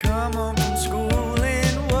come home from school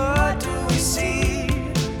and what do we see?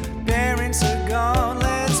 Parents are gone,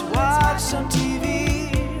 let's watch some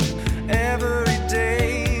TV. Every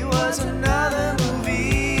day was another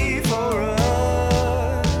movie for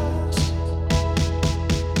us.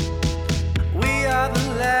 We are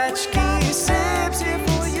the Latchkey Sips here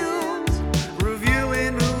for you,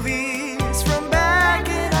 reviewing movies from back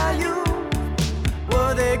in our youth.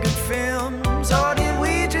 Were they good films or did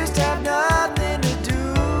we just have nothing to do?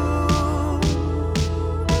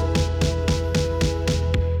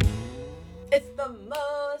 It's the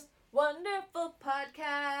most wonderful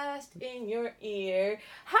podcast in your ear.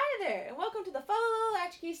 Hi there, and welcome to the Follow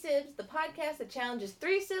Latchkey Sibs, the podcast that challenges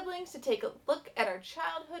three siblings to take a look at our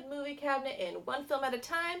childhood movie cabinet in one film at a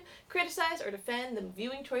time, criticize or defend the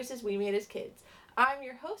viewing choices we made as kids. I'm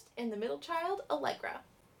your host and the middle child, Allegra.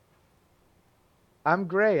 I'm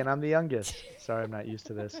Gray, and I'm the youngest. Sorry, I'm not used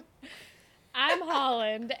to this. I'm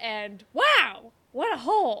Holland, and wow, what a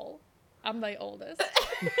hole. I'm the oldest.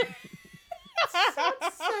 Sounds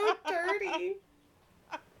so dirty.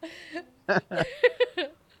 It's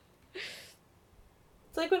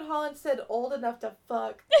like when Holland said old enough to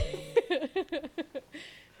fuck.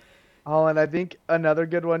 Holland, I think another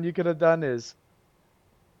good one you could have done is,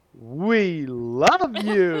 we love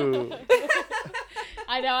you.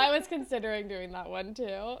 I know, I was considering doing that one too.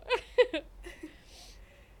 All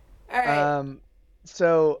right.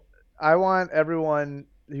 So I want everyone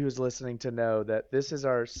who's listening to know that this is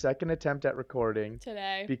our second attempt at recording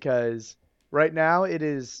Today. because right now it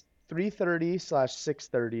is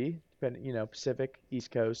 3:30/6:30, depending, Pacific, East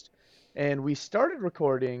Coast, and we started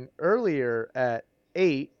recording earlier at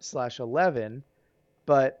 8/11,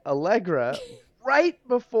 but Allegra, right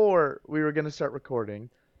before we were going to start recording,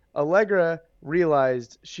 Allegra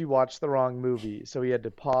realized she watched the wrong movie, so we had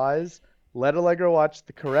to pause, let Allegra watch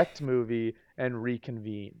the correct movie, and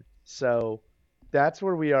reconvene. So that's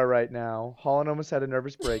where we are right now. Holland almost had a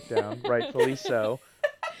nervous breakdown, rightfully so,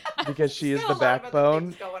 because she is Still the a lot of other backbone.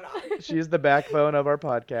 things going on. She is the backbone of our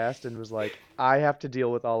podcast, and was like, I have to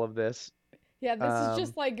deal with all of this. Yeah, this is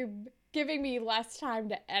just like giving me less time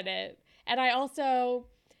to edit. And I also,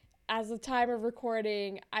 as the time of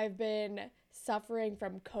recording, I've been suffering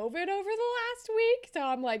from COVID over the last week. So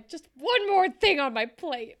I'm like, just one more thing on my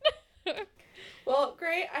plate. Well,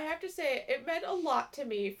 Gray, I have to say, it meant a lot to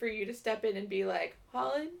me for you to step in and be like,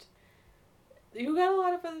 Holland, you got a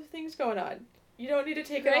lot of other things going on. You don't need to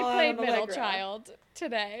take it Gray all out played on middle Allegra. child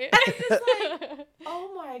today. I'm just like,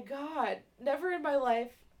 oh my god, never in my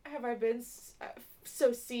life have I been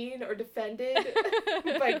so seen or defended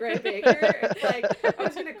by Gray Baker. It's like, I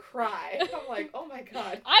was gonna cry. I'm like, oh my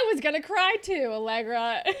god. I was gonna cry too,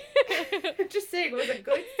 Allegra. Just saying, it was a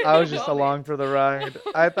good I was just moment. along for the ride.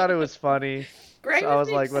 I thought it was funny. Gray So I was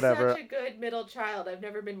being like, whatever. such a good middle child. I've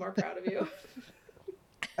never been more proud of you.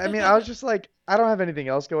 I mean, I was just like, I don't have anything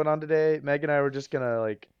else going on today. Meg and I were just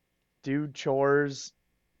gonna do chores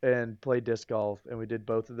and play disc golf, and we did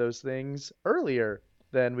both of those things earlier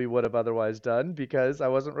than we would have otherwise done because I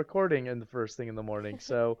wasn't recording in the first thing in the morning.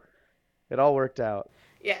 So it all worked out.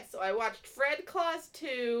 Yeah, so I watched Fred Claus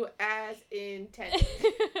 2 as intended.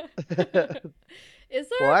 Is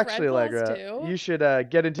there Well, a actually, Fred Claus Allegra, too? you should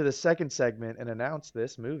get into the second segment and announce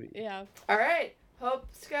this movie. Yeah. All right. Hope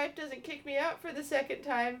Skype doesn't kick me out for the second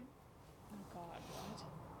time. Oh God,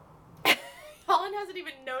 what? Holland hasn't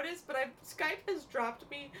even noticed, but Skype has dropped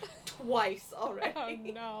me twice already. Oh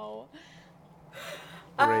no.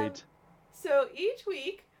 Great. So each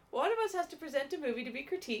week, one of us has to present a movie to be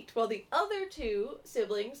critiqued, while the other two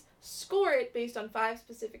siblings score it based on 5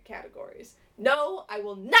 specific categories. No, I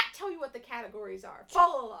will not tell you what the categories are.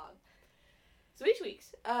 Follow along. So each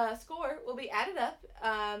week's score will be added up,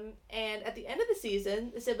 and at the end of the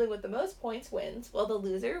season, the sibling with the most points wins, while the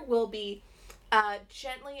loser will be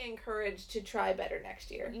gently encouraged to try better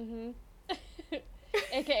next year. Mm-hmm.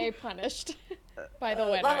 AKA punished by the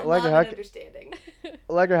Love, winner. Like, love how and ca- understanding.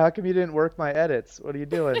 Allegra, how come you didn't work my edits? What are you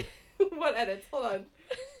doing? What edits? Hold on.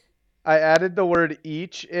 I added the word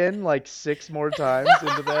each in 6 more times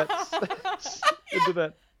into that. into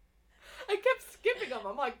that. I kept skipping them.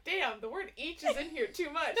 I'm like, damn, the word each is in here too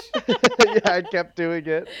much. Yeah, I kept doing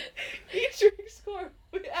it. Each week score,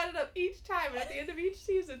 we added up each time, and at the end of each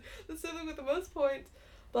season, the sibling with the most points,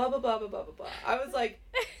 blah, blah, blah, blah, blah, blah, blah. I was like,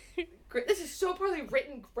 this is so poorly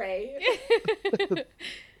written, Gray.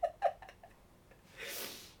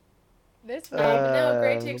 This week, No,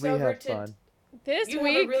 Gray takes we over have to... fun. this You have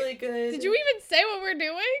week. a really good... Did you even say what we're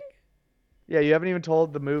doing? Yeah, you haven't even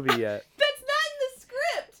told the movie yet. That's not in the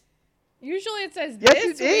script! Usually it says Yes,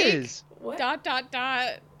 this it week. is. What? Dot dot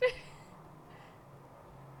dot.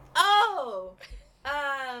 Oh!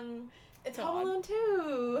 It's God. Home Alone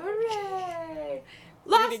 2. Hooray!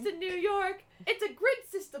 Lost Reading. in New York. It's a great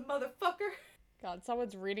system, motherfucker. God,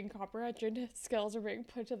 someone's reading comprehension skills are being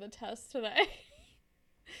put to the test today.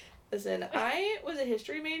 Listen, I was a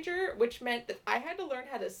history major, which meant that I had to learn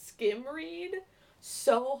how to skim read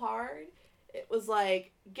so hard. It was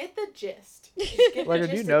like, get the gist. Just get the Allegra,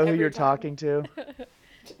 do you gist know of who every you're time. talking to?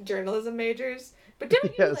 Journalism majors. But don't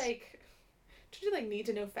you Yes. don't you need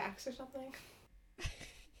to know facts or something?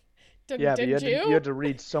 Yeah, but Did you had to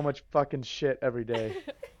read so much fucking shit every day.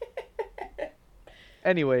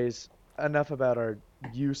 Anyways, enough about our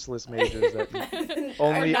useless majors that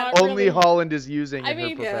only not really- Holland is using I in mean,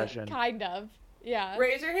 her profession. Kind of. Yeah.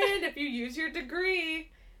 Raise your hand if you use your degree.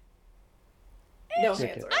 No Ticket.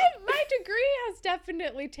 hands are up. My degree has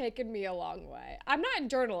definitely taken me a long way. I'm not in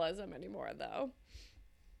journalism anymore, though.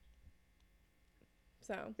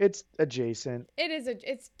 So It's adjacent.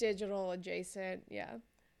 it's digital adjacent, yeah.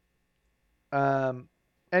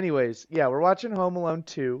 Anyways, yeah, we're watching Home Alone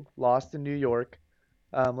 2, Lost in New York.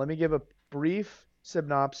 Let me give a brief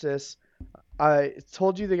synopsis. I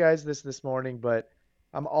told you the guys this morning, but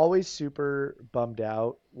I'm always super bummed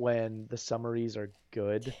out when the summaries are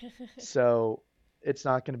good. So it's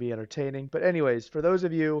not going to be entertaining. But anyways, for those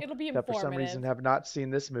of you It'll be that for some reason informative. have not seen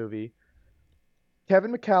this movie,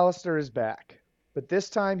 Kevin McAllister is back. But this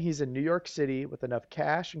time he's in New York City with enough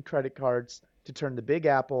cash and credit cards to turn the Big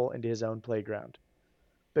Apple into his own playground.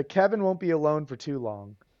 But Kevin won't be alone for too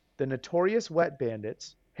long. The notorious wet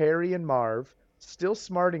bandits, Harry and Marv, still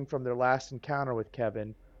smarting from their last encounter with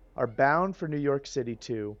Kevin, are bound for New York City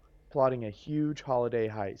too, plotting a huge holiday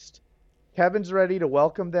heist. Kevin's ready to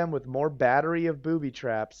welcome them with more battery of booby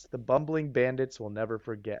traps the bumbling bandits will never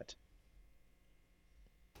forget.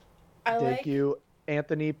 Thank you,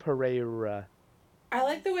 Anthony Pereira. I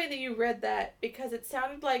like the way that you read that because it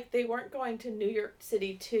sounded like they weren't going to New York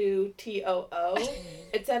City to TOO.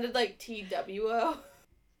 It sounded like TWO.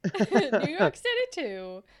 New York City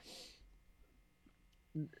too.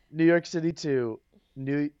 New York City to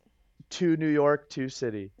New York to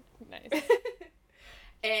City. Nice.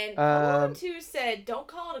 And Home Alone 2 said, don't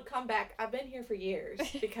call it a comeback. I've been here for years.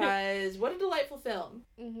 Because what a delightful film.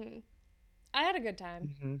 I had a good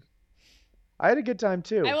time. Mm-hmm. I had a good time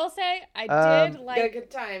too. I will say I did Got a like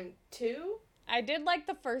good time too. I did like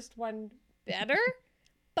the first one better,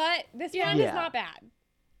 but this one Yeah. is not bad.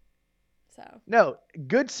 So No,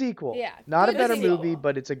 good sequel. Yeah, Not a good better sequel. movie,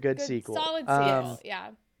 but it's a good sequel. solid Um, sequel. Yeah.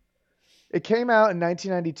 It came out in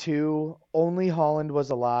 1992. Only Holland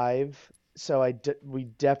was alive, so we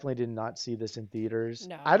definitely did not see this in theaters.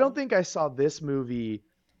 No. I don't think I saw this movie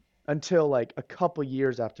until like a couple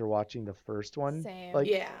years after watching the first one, Same. like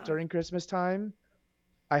Yeah. during Christmas time.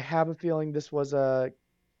 I have a feeling this was a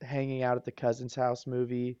hanging out at the cousin's house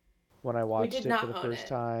movie when I watched did it not for the own first it.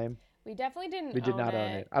 time. We definitely didn't We did not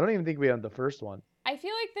own it. I don't even think we owned the first one. I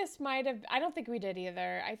feel like this might have I don't think we did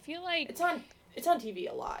either. I feel like It's on TV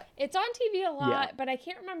a lot. it's on TV a lot, Yeah. but I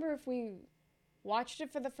can't remember if we watched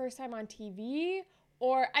it for the first time on TV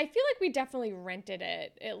or I feel like we definitely rented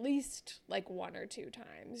it at least like one or two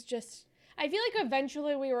times. Just I feel like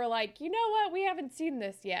eventually we were like, you know what, we haven't seen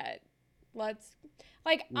this yet. Let's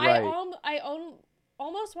like Right. I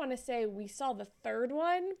almost want to say we saw the third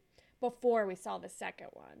one before we saw the second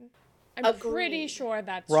one. I'm pretty Agreed. sure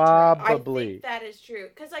that's Probably. I think that is true.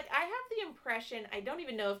 Because, I have the impression, I don't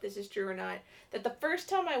even know if this is true or not, that the first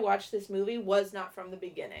time I watched this movie was not from the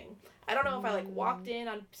beginning. I don't know if I, walked in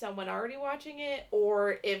on someone already watching it,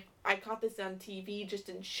 or if I caught this on TV just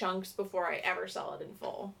in chunks before I ever saw it in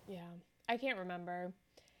full. true. Yeah. I can't remember.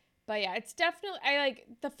 But yeah, it's definitely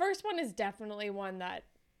the first one is definitely one that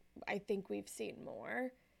I think we've seen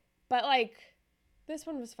more. But this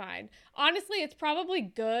one was fine. Honestly, it's probably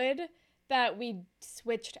good that we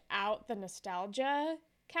switched out the nostalgia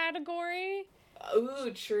category.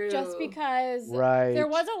 Ooh, true. Just because Right. there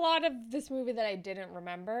was a lot of this movie that I didn't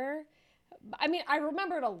remember. I mean, I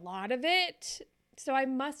remembered a lot of it, so I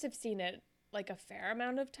must have seen it a fair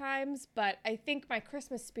amount of times, but I think my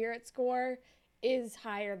Christmas spirit score is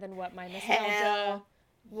higher than what my nostalgia Hell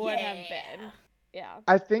would have yeah. been. Yeah.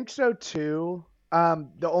 I think so too.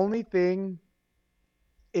 The only thing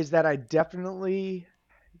is that I definitely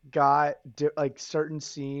got certain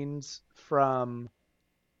scenes from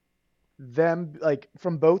them,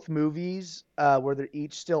 from both movies, where they're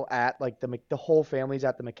each still at the whole family's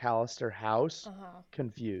at the McAllister house,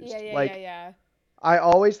 confused. Yeah. I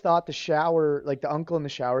always thought the shower, the uncle in the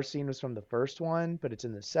shower scene was from the first one, but it's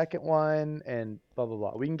in the second one, and blah blah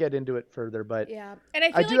blah. We can get into it further, but Yeah. And I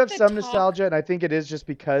I feel do like have the some talk- nostalgia, and I think it is just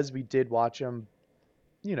because we did watch them,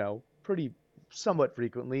 pretty somewhat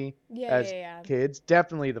frequently Yeah, as yeah. kids.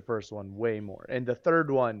 Definitely the first one way more. And the third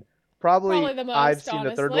one, probably Probably the most, I've seen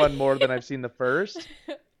the third honestly. one more than I've seen the first.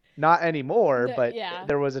 Not anymore, but Yeah.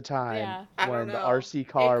 there was a time Yeah. I don't when the know. RC It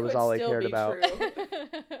car was could all I still cared be about.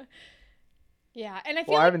 true. Yeah, and I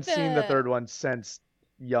feel Well, I like haven't seen the third one since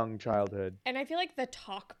young childhood. And I feel like the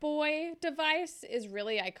Talk Boy device is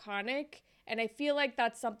really iconic, and I feel like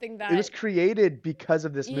that's something that It was created because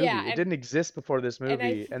of this movie. Yeah, It and- didn't exist before this and I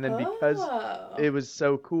movie, f- and then because Oh. it was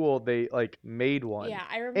so cool, they like made one. Yeah,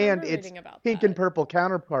 I remember And its reading about pink that. and purple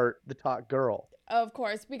counterpart, the Talk Girl. Of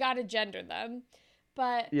course, we got to gender them.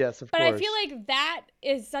 But Yes, of but course. I feel like that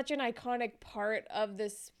is such an iconic part of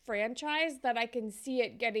this franchise that I can see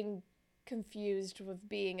it getting confused with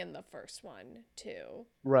being in the first one too.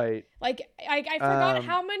 Right. Like I forgot Um,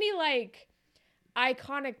 how many like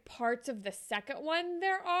iconic parts of the second one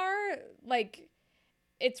there are. Like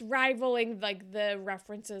it's rivaling like the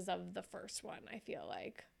references of the first one, I feel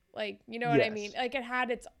like you know what I mean? Yes. Like it had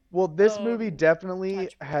its Well, this movie own definitely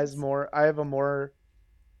touch has points. more. I have a more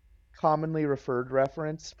commonly referred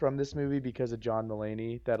reference from this movie because of John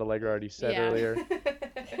Mulaney that Allegra already said Yeah. earlier.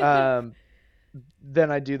 Um, than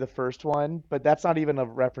I do the first one, but that's not even a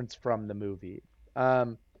reference from the movie.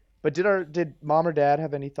 But did mom or dad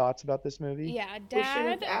have any thoughts about this movie? Yeah, We should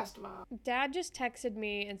have dad asked Mom. Dad just texted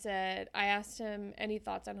me and said, I asked him any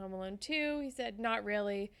thoughts on Home Alone 2. He said, not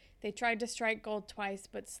really. They tried to strike gold twice,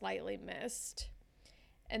 but slightly missed.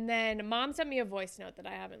 And then Mom sent me a voice note that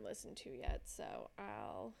I haven't listened to yet, so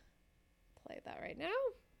I'll play that right now.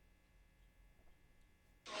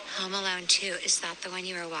 Home Alone 2, is that the one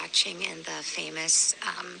you were watching in the famous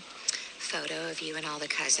photo of you and all the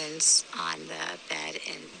cousins on the bed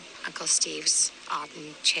in Uncle Steve's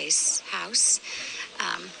Auden Chase house?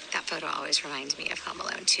 That photo always reminds me of Home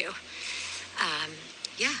Alone 2.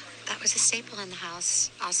 Yeah, that was a staple in the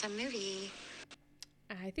house. Awesome movie.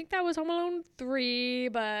 I think that was Home Alone 3,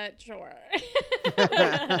 but sure. One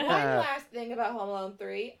last thing about Home Alone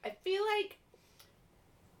 3. I feel like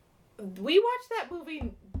we watched that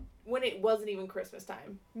movie when it wasn't even Christmas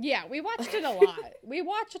time. Yeah, we watched it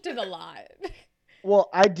a lot. Well,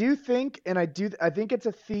 I do think, and I think it's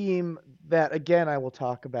a theme that again I will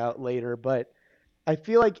talk about later, but I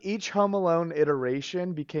feel like each Home Alone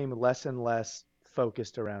iteration became less and less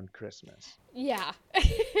focused around Christmas. Yeah.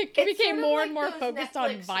 It It's became sort of more like and more those focused on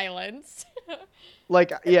Netflix- violence.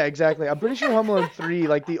 Like, yeah, exactly. I'm pretty sure Home Alone 3,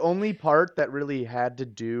 like the only part that really had to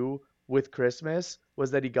do with Christmas was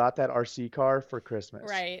that he got that RC car for Christmas.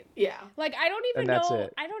 Right. Yeah. Like I don't even And that's know.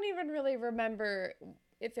 it. I don't even really remember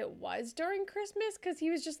if it was during Christmas because he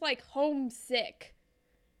was just like homesick.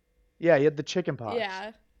 Yeah, he had the chicken pox.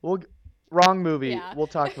 Yeah. Wrong movie. Yeah. We'll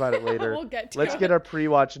talk about it later. We'll get to Let's it. get our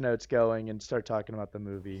pre-watch notes going and start talking about the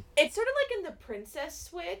movie. It's sort of like in the Princess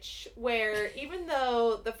Switch, where even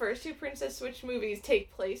though the first two Princess Switch movies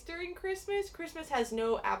take place during Christmas, Christmas has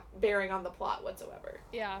no bearing on the plot whatsoever.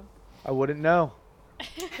 Yeah. I wouldn't know.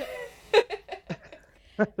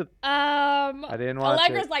 I didn't watch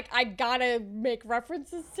Allegra's it. like, I gotta make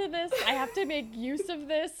references to this. I have to make use of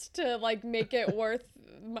this to like make it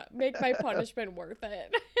make my punishment worth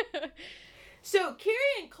it. So,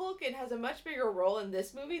 Kieran Culkin has a much bigger role in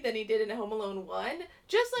this movie than he did in Home Alone 1,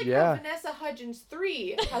 just like Yeah. how Vanessa Hudgens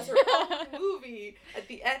 3 has her own movie at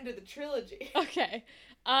the end of the trilogy. Okay.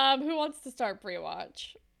 Who wants to start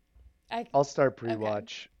pre-watch? I'll start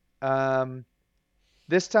pre-watch.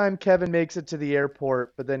 This time Kevin makes it to the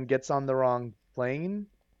airport, but then gets on the wrong plane.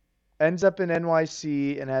 Ends up in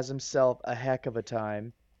NYC and has himself a heck of a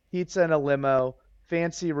time. Pizza in a limo,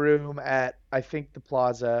 fancy room at, I think, the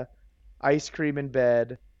Plaza, ice cream in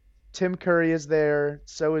bed. Tim Curry is there.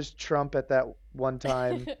 So is Trump at that one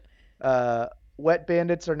time. Wet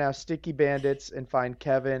bandits are now sticky bandits and find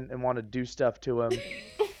Kevin and want to do stuff to him.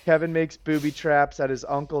 Kevin makes booby traps at his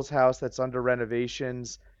uncle's house that's under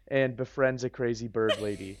renovations and befriends a crazy bird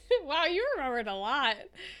lady. Wow, you remembered a lot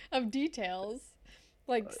of details.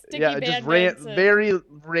 Like sticky Yeah, just bandits and very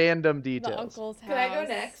random the details. uncle's house. Can I go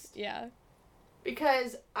next? Yeah.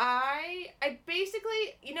 Because I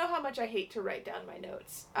basically, you know how much I hate to write down my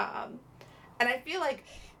notes. And I feel like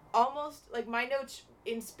almost, like, my notes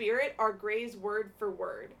in spirit are Gray's word for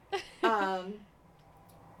word.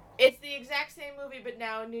 It's the exact same movie, but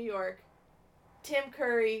now in New York. Tim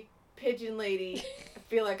Curry, Pigeon Lady. I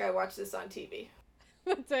feel like I watched this on TV.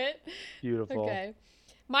 That's it. Beautiful. Okay.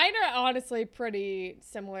 Mine are honestly pretty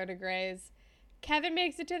similar to Gray's. Kevin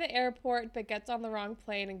makes it to the airport but gets on the wrong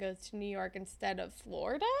plane and goes to New York instead of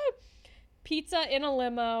Florida. Pizza in a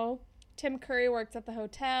limo. Tim Curry works at the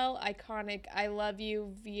hotel. Iconic I Love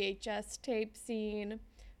You VHS tape scene.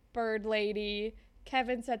 Bird Lady.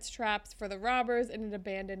 Kevin sets traps for the robbers in an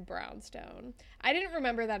abandoned brownstone. I didn't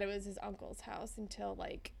remember that it was his uncle's house until,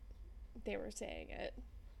 like, they were saying it.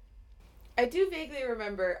 I do vaguely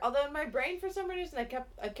remember, although in my brain for some reason I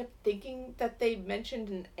kept thinking that they mentioned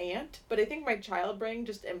an aunt, but I think my child brain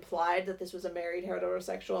just implied that this was a married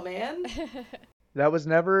heterosexual man. That was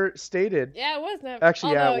never stated. Yeah, it was never.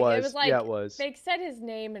 Actually, yeah, it Although, was. like, Yeah, it was. They said his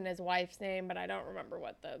name and his wife's name, but I don't remember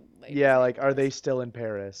what the lady's Yeah, name like, are they was. still in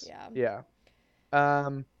Paris? Yeah. Yeah.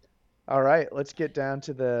 All right, let's get down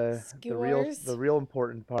to the Scores. real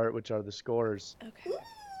important part, which are the scores. Okay.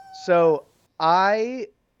 So I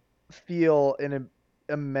feel an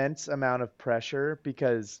immense amount of pressure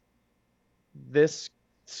because this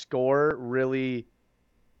score really,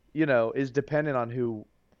 is dependent on who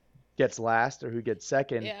gets last or who gets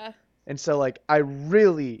second. Yeah. And so, like, I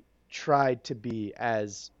really tried to be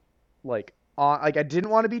as, like, I didn't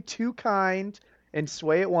want to be too kind and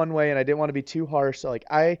sway it one way, and I didn't want to be too harsh. So, like,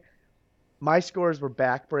 my scores were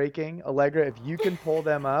backbreaking. Allegra, if you can pull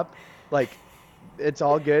them up, like, it's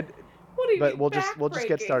all good. What do you But mean we'll just get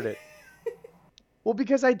backbreaking? started. Well,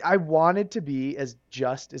 because I wanted to be as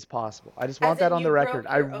just as possible. I just want As that in on the you record.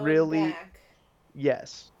 broke I your own really, back.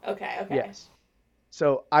 yes, Okay. yes.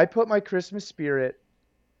 So I put my Christmas spirit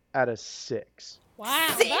at a 6. Wow,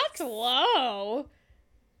 6? that's low.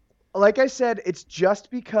 Like I said, it's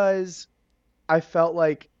just because I felt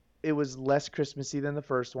like it was less Christmassy than the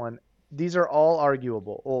first one. These are all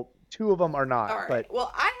arguable. Well, 2 of them are not, All right. but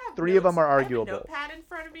Well, I have 3 of them are I have a arguable. notepad in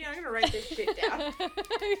front of me. I'm gonna write this shit down.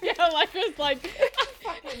 Yeah, like it was like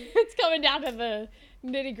it's coming down to the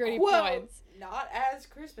nitty gritty Quote, points. not as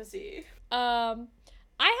Christmassy. I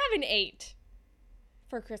have an 8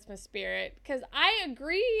 for Christmas spirit because I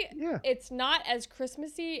agree Yeah. it's not as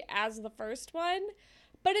Christmassy as the first one,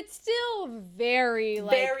 but it's still very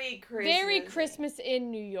Very Christmas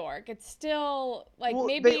in New York. It's still like Well,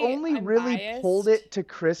 maybe they only I'm really biased. pulled it to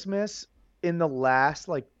Christmas in the last,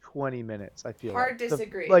 like, 20 minutes, I feel Hard like.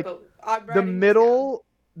 disagree, Like, but I'm the writing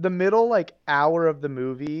this middle like hour of the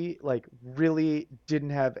movie, like, really didn't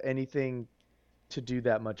have anything to do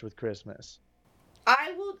that much with Christmas. down.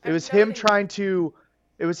 I will. It was him trying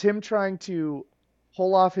to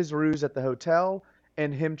pull off his ruse at the hotel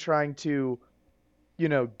and him trying to,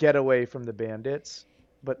 get away from the bandits.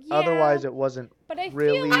 But Yeah, otherwise it wasn't But I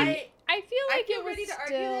really. feel like I feel I like feel it was ready to still...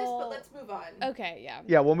 argue this, but let's move on. Okay, yeah.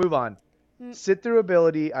 Yeah, we'll move on. Mm. Sit through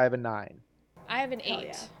ability, I have a 9. I have an 8. Hell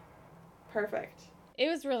yeah. Perfect. It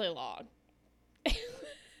was really long.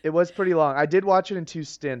 It was pretty long. I did watch it in 2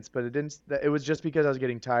 stints, but it was just because I was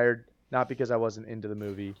getting tired, not because I wasn't into the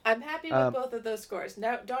movie. I'm happy with both of those scores.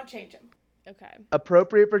 No, don't change them. Okay.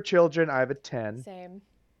 Appropriate for children, I have a 10. Same.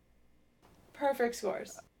 Perfect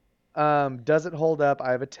scores. Does it hold up?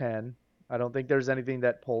 I have a 10. I don't think there's anything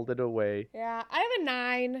that pulled it away. Yeah, I have a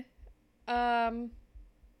 9.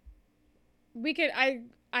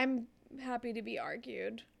 I'm happy to be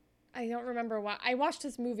argued. I don't remember why. I watched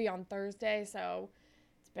this movie on Thursday, so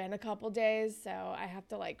it's been a couple days, so I have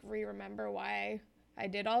to like re-remember why I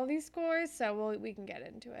did all these scores, so we can get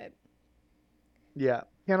into it. Yeah.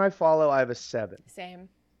 Can I follow? I have a 7. Same.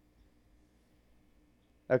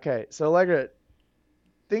 Okay, so Allegra,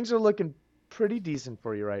 things are looking pretty decent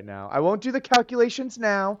for you right now. I won't do the calculations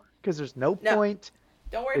now because there's no No. point.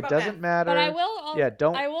 Don't worry It about doesn't math. matter. But I will Yeah,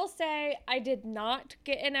 don't. I will say I did not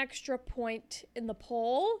get an extra point in the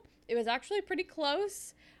poll. It was actually pretty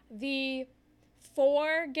close. The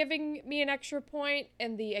for giving me an extra point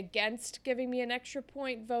and the against giving me an extra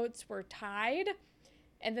point votes were tied.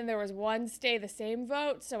 And then there was one stay the same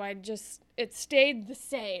vote, so it stayed the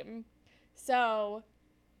same. So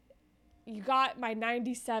you got my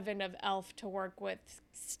 97 of Elf to work with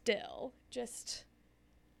still. Just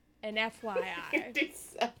an FYI.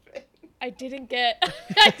 57. I didn't get but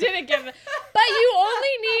you only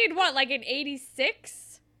need what, like an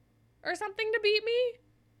 86 or something to beat me?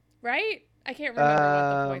 Right? I can't remember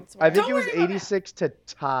what the points were. I think Don't it was worry about it. 86 to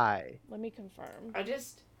tie. Let me confirm. I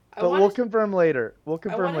But want we'll us- confirm later. We'll I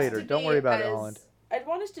confirm want us later. to Don't be worry about it, as- Holland. I'd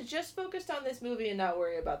want us to just focus on this movie and not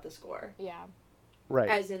worry about the score, Yeah. Right.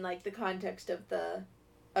 as in like the context of the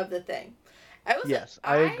thing. I will say, Yes,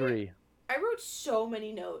 I agree. I wrote so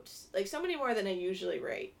many notes, like so many more than I usually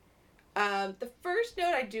write. The first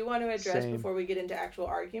note I do want to address Same. before we get into actual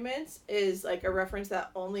arguments is like a reference that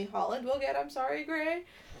only Holland will get. I'm sorry, Gray.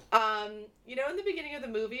 You know, in the beginning of the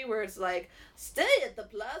movie where it's like, stay at the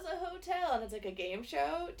Plaza Hotel, and it's like a game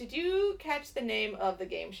show. Did you catch the name of the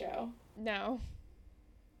game show? No.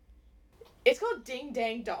 It's called Ding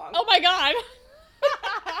Dang Dong. Oh my god.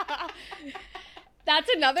 That's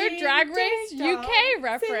another Ding, Drag ding, Race dong, UK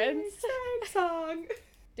reference. Sing, song.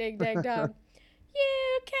 Ding dang dong.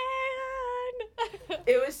 You can.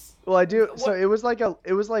 It was Well, I do. So What- it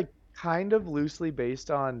was like kind of loosely based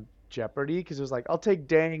on Jeopardy because it was like I'll take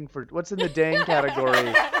dang for what's in the dang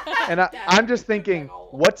category, and I'm just thinking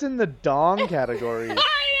what's in the dong category.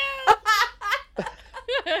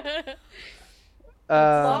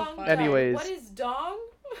 long time. Anyways, What is dong?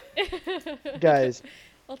 guys,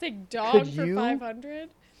 I'll take dog for you- 500.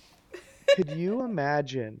 could you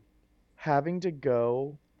imagine having to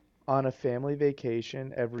go on a family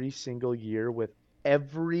vacation every single year with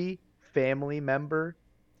every family member?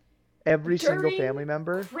 Every single During family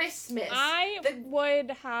member? Christmas. I The-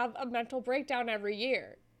 would have a mental breakdown every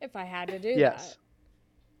year if I had to do Yes.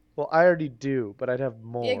 Well, I already do, but I'd have that.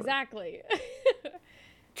 more. Exactly.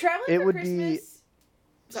 Traveling It for would be Christmas.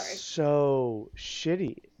 Sorry. so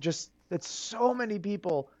shitty. Just it's so many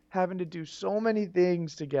people having to do so many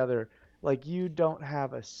things together. Like you don't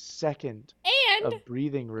have a second And of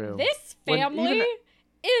breathing room. this When family even-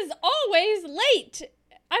 is always late.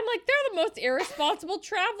 I'm like, they're the most irresponsible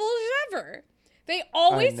travelers ever. They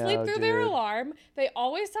always sleep know, through their dude. alarm. They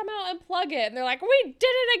always somehow unplug it, and they're like, we did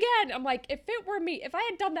it again. I'm like, if it were me, if I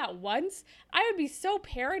had done that once, I would be so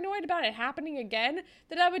paranoid about it happening again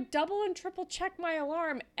that I would double and triple check my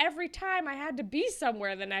alarm every time I had to be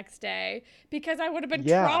somewhere the next day because I would have been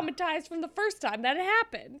Yeah. traumatized from the first time that it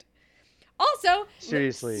happened. Also,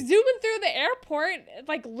 Seriously. zooming through the airport,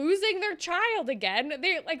 like losing their child again.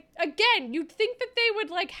 They like again. You'd think that they would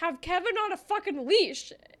like have Kevin on a fucking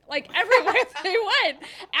leash, like everywhere they went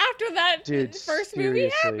after that Dude, first movie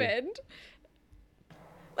seriously. happened.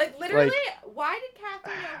 Like literally, why did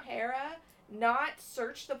Kathleen O'Hara not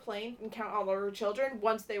search the plane and count all of her children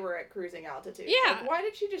once they were at cruising altitude? Yeah. Like, why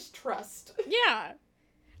did she just trust? Yeah.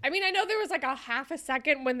 I mean, I know there was like a half a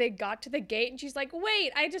second when they got to the gate and she's like,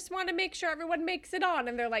 wait, I just want to make sure everyone makes it on.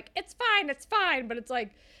 And they're like, it's fine. But it's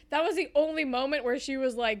like, that was the only moment where she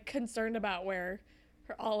was like concerned about where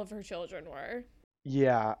all of her children were.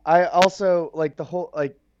 Yeah, I also like the whole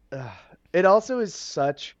it also is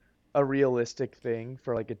such a realistic thing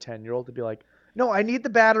for like a 10-year-old to be like, "No, I need the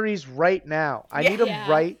batteries right now. I need them Yeah.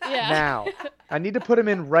 right Yeah. now. I need to put them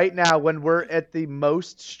in right now when we're at the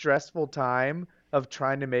most stressful time of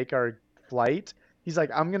trying to make our flight." He's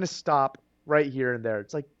like, "I'm going to stop right here and there."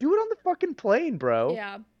 It's like, "Do it on the fucking plane, bro."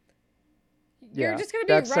 Yeah. You're Yeah, just going to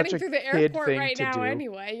be that's such running a through the kid airport thing right to now do.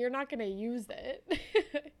 anyway. You're not going to use it.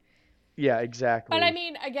 Yeah, exactly. But I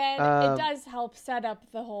mean, again, it Um, does help set up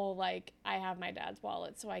the whole, like, I have my dad's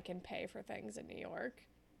wallet so I can pay for things in New York.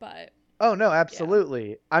 But Oh, no,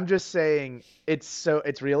 absolutely. I'm just saying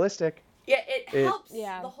it's realistic. Yeah, it helps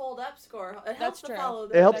Yeah. the hold up score. It That's helps the true. follow.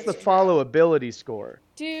 It helps the That's true. followability score.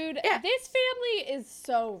 dude, Yeah. this family is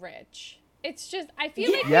so rich. It's just, I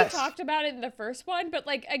feel like Yes. we talked about it in the first one, but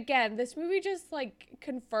like, again, this movie just like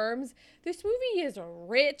confirms this movie is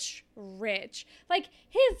rich. Like,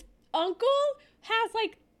 his uncle has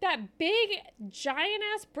like that big giant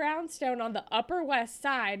ass brownstone on the Upper West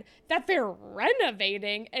Side that they're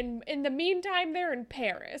renovating, and in the meantime they're in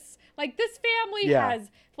Paris. Like, this family Yeah. has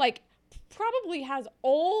like probably has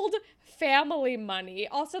old family money.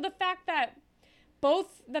 Also, the fact that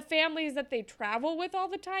both the families that they travel with all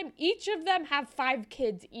the time, each of them have 5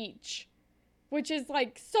 kids each, which is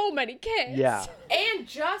like so many kids. Yeah. And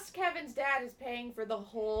just Kevin's dad is paying for the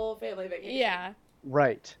whole family vacation. Yeah.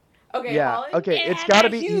 Right. Okay, Yeah. Holland? Okay, And it's got to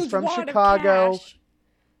a be he's huge from wad of Chicago. cash.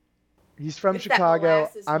 He's from It's that Chicago.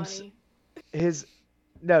 molasses money.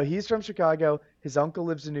 He's from Chicago. His uncle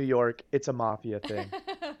lives in New York. It's a mafia thing.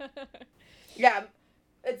 Yeah,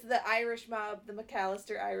 it's the Irish mob, the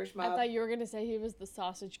McAllister Irish I mob. thought you were gonna say he was the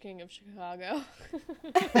Sausage King of Chicago.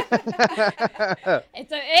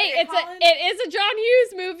 It is a John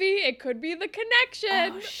Hughes movie. It could be The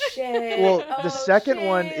Connection. Oh shit. Well, Oh, the second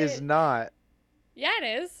one shit. is not. Yeah,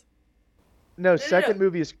 it is. No, no. second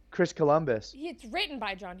movie is Chris Columbus. It's written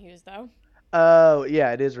by John Hughes, though. Oh,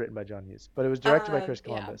 yeah, it is written by John Hughes, but it was directed by Chris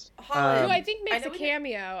yeah. Columbus. Holland, Who I think I makes know a we did-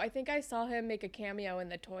 cameo. I think I saw him make a cameo in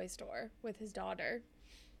the toy store with his daughter.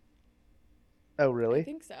 Oh, I really?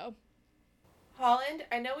 think so. Holland,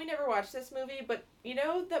 I know we never watched this movie, but you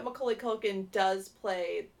know that Macaulay Culkin does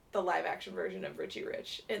play the live action version of Richie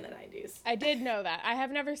Rich in the 90s. I did know that. I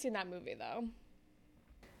have never seen that movie, though.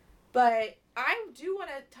 But I do want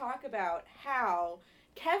to talk about how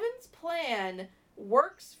Kevin's plan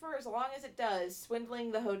works for as long as it does,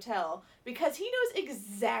 swindling the hotel, because he knows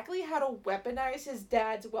exactly how to weaponize his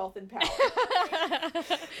dad's wealth and power.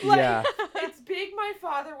 Like, Yeah. it's big my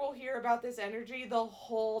father will hear about this energy the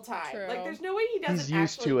whole time. True. Like, there's no way he doesn't He's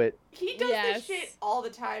used actually... to it. He does Yes. this shit all the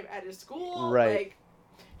time at his school. Right. Like,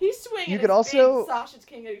 he's swinging You his could also- big Sausage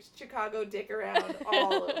King of Chicago dick around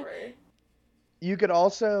all over. you could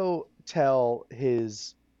also tell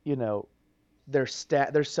his, you know, their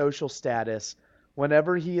social status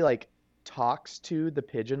whenever he like talks to the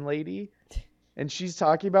pigeon lady and she's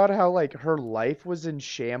talking about how like her life was in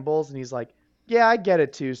shambles and he's like, "Yeah, I get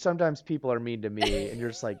it too. Sometimes people are mean to me." And you're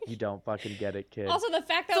just like, "You don't fucking get it, kid." Also, the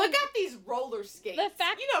fact that So I got these roller skates.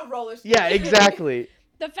 You know roller skates. Yeah, exactly.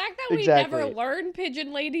 the fact that we never learn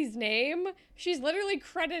Pigeon Lady's name, she's literally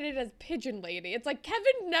credited as Pigeon Lady. It's like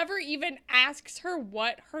Kevin never even asks her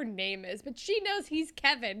what her name is, but she knows he's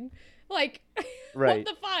Kevin. Like, Right.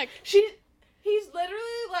 what the fuck? He's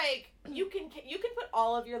literally like, you can put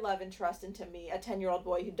all of your love and trust into me, a 10-year-old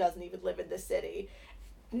boy who doesn't even live in this city.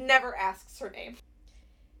 Never asks her name.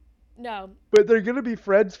 No. But they're gonna be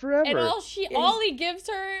friends forever. And all he gives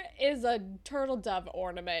her is a turtle dove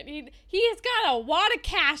ornament. He has got a wad of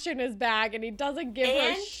cash in his bag and he doesn't give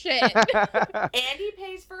her shit. And he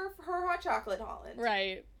pays for her hot chocolate, Holland.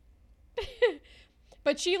 Right.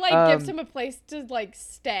 But she like gives him a place to like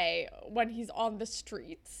stay when he's on the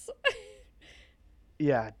streets.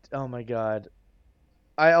 Yeah. Oh my God.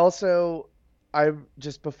 I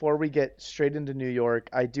just before we get straight into New York,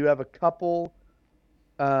 I do have a couple.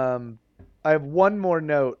 I have one more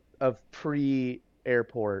note of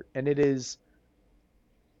pre-airport, and it's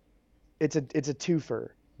a twofer.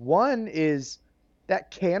 One is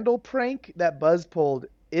that candle prank that Buzz pulled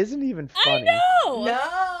isn't even funny. I know. No.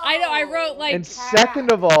 I know. I wrote like. And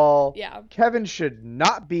second of all, yeah. Kevin should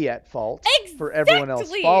not be at fault Exactly. for everyone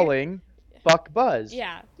else falling. Fuck Buzz.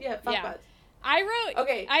 Yeah. Yeah. Fuck Buzz. I wrote.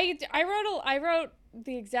 Okay. I wrote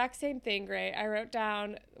the exact same thing, Gray. I wrote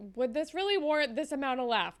down, would this really warrant this amount of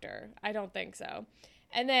laughter? I don't think so.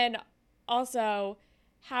 And then also,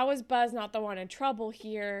 how is Buzz not the one in trouble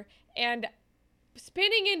here? And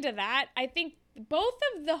spinning into that, I think both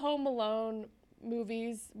of the Home Alone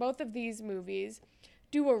movies, both of these movies,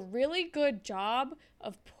 do a really good job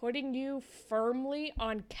of putting you firmly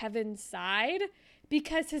on Kevin's side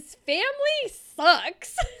because his family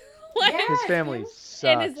sucks. Like, his family sucks,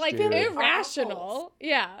 and is like dude. irrational.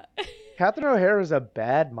 Yeah. Catherine O'Hara is a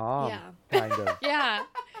bad mom. Yeah. Kind of. Yeah.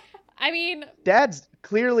 I mean, Dad's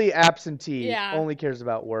clearly absentee. Yeah. Only cares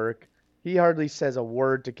about work. He hardly says a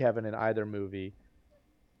word to Kevin in either movie.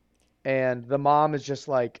 And the mom is just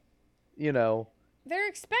like, you know, they're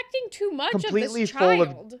expecting too much completely of this full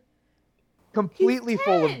child. completely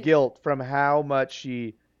full of guilt from how much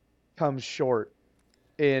she comes short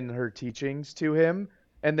in her teachings to him,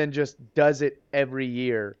 and then just does it every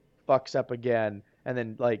year, fucks up again, and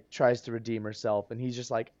then like tries to redeem herself. And he's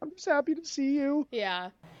just like, "I'm just happy to see you." Yeah.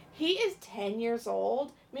 He is 10 years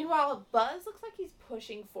old. Meanwhile, Buzz looks like he's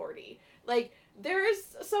pushing 40. Like, there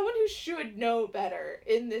is someone who should know better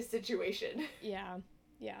in this situation. Yeah.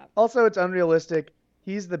 Yeah. Also, it's unrealistic.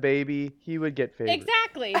 He's the baby. He would get favored.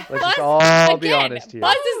 Exactly. Let's Buzz, just all be again, honest here.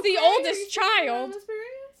 Buzz is the Gray, oldest child.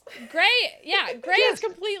 Gray Yes. is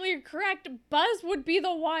completely correct. Buzz would be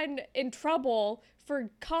the one in trouble for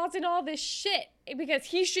causing all this shit because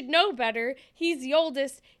he should know better. He's the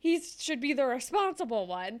oldest. He should be the responsible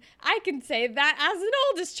one. I can say that as an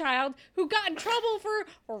oldest child who got in trouble for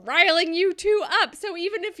riling you two up. So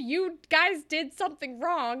even if you guys did something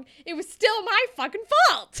wrong, it was still my fucking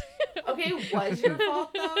fault. Okay, was your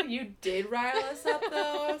fault though? You did rile us up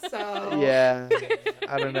though, so Yeah,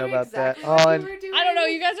 I don't know about exactly that. what Oh, you and were doing. I don't know.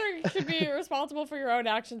 You guys should be responsible for your own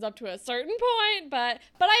actions up to a certain point, but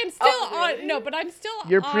I am still really? on. No, but I'm still.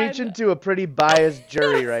 you're on, preaching to a pretty biased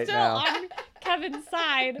jury right still now. on Kevin's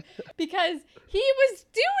side because he was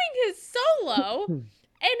doing his solo, and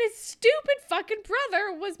his stupid fucking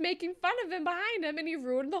brother was making fun of him behind him, and he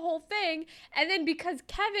ruined the whole thing. And then because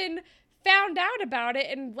Kevin found out about it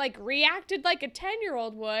and like reacted like a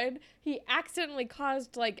 10-year-old would, he accidentally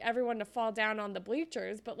caused like everyone to fall down on the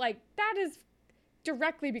bleachers. But like that is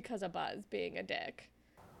directly because of Buzz being a dick.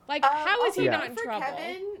 Like how is he Yeah. not in trouble?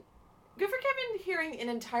 Good for Kevin hearing an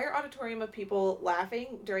entire auditorium of people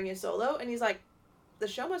laughing during his solo, and he's like, the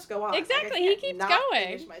show must go on. Exactly, Like, I he can't keeps not going.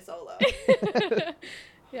 Finish my solo.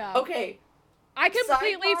 Yeah. Okay, I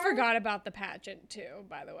completely Sidebar? forgot about the pageant too,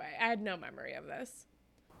 by the way. I had no memory of this.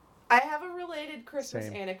 I have a related Christmas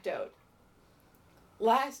Same. anecdote.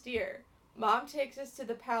 Last year, Mom takes us to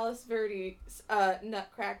the Palace Verde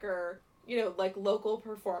Nutcracker, like local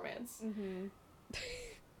performance. Mm-hmm.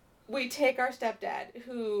 We take our stepdad,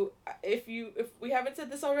 who, if we haven't said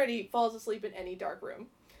this already, falls asleep in any dark room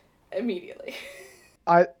immediately.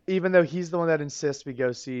 Even though he's the one that insists we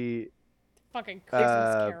go see Fucking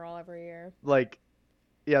Christmas Carol every year.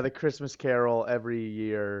 the Christmas Carol every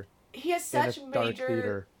year He has in a such dark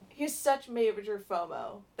theater. he has such major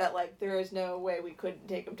FOMO that like there is no way we couldn't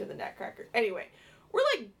take him to the Nutcracker. Anyway, we're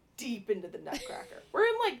like deep into the Nutcracker. We're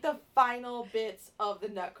in like the final bits of the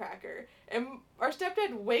Nutcracker, and our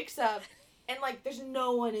stepdad wakes up, and like there's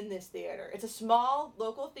no one in this theater. It's a small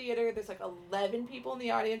local theater. There's like 11 people in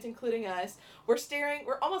the audience, including us. We're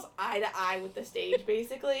almost eye to eye with the stage,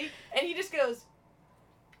 basically, and he just goes,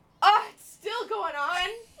 "Oh, it's still going on."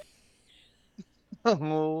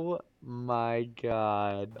 Oh my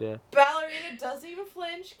god. Ballerina doesn't even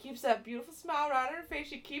flinch, keeps that beautiful smile right on her face.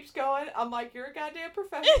 She keeps going. I'm like, you're a goddamn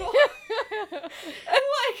professional. And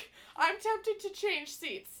like, I'm tempted to change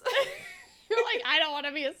seats. You're like, I don't want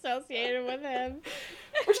to be associated with him.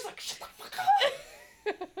 We're just like, shut the fuck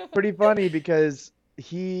up. Pretty funny because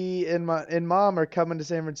he and mom are coming to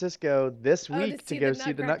San Francisco this Oh, to week to see go the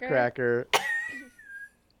see the Nutcracker. Nutcracker.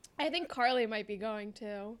 I think Carly might be going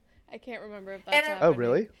too. I can't remember if that's And, happening. Oh,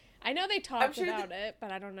 really? I know they talked sure about it, but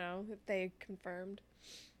I don't know if they confirmed.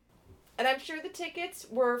 And I'm sure the tickets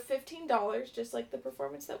were $15, just like the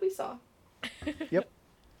performance that we saw. Yep.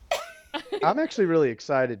 I'm actually really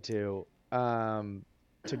excited to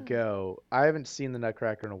go. I haven't seen the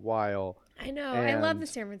Nutcracker in a while. I know. I love the And-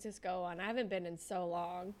 San Francisco one. I haven't been in so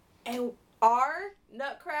long. And our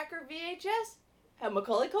Nutcracker VHS had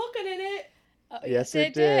Macaulay Culkin in it. Oh, Yes,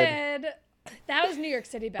 it did. That was New York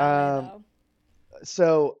City Ballet, though.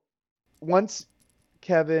 So once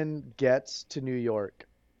Kevin gets to New York,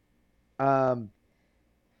 and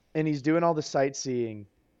he's doing all the sightseeing,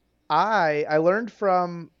 I learned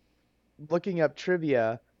from looking up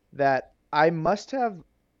trivia that I must have,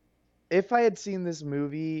 if I had seen this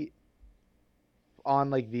movie on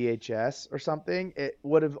like VHS or something, it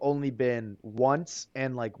would have only been once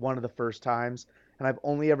and like one of the first times, and I've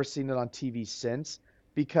only ever seen it on TV since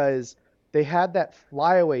because they had that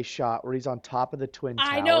flyaway shot where he's on top of the Twin Towers,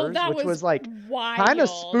 I know, that which was like wild. kinda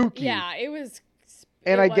spooky. Yeah, it was.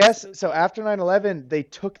 and it I was guess spooky. so after 9/11 they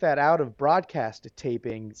took that out of broadcast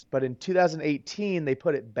tapings, but in 2018 they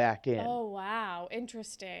put it back in. Oh wow,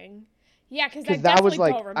 interesting. Yeah, because I Because that was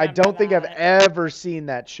definitely like, don't I remember don't think I've that. ever seen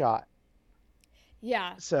that shot.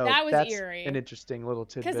 Yeah, So that was that's eerie. an interesting little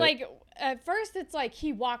tidbit. Because like at first it's like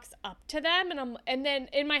he walks up to them, and then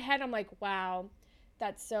in my head I'm like, wow,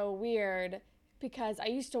 that's so weird, because I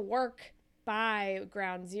used to work by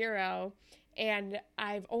Ground Zero, and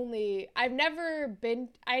I had never been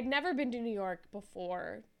to New York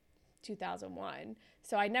before 2001.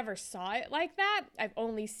 So I never saw it like that. I've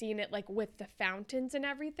only seen it like with the fountains and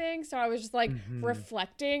everything. So I was just like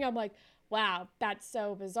reflecting. I'm like, wow, that's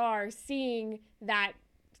so bizarre seeing that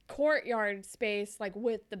courtyard space like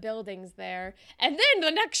with the buildings there. And then the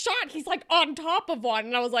next shot, he's like on top of one.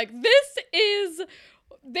 And I was like, I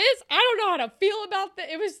don't know how to feel about that.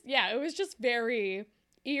 It was just very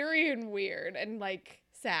eerie and weird and like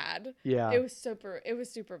sad. Yeah. It was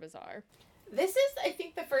super bizarre. This is, I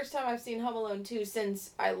think, the first time I've seen Home Alone 2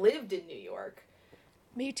 since I lived in New York.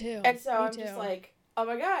 Me too. And so Me I'm too. just like, oh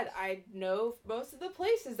my god, I know most of the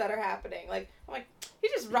places that are happening. Like, I'm like,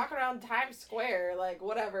 he's just rocking around Times Square, like,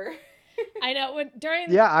 whatever. I know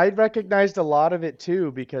during Yeah, I recognized a lot of it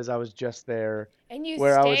too because I was just there. and you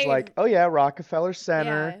Where I was stayed- like, oh yeah, Rockefeller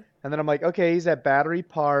Center, Yeah. and then I'm like, okay, he's at Battery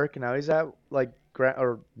Park, and now he's at like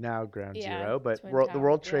now Ground Yeah, Zero, but Twin the Tower,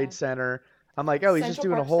 World Trade yeah. Center. I'm like, oh, he's just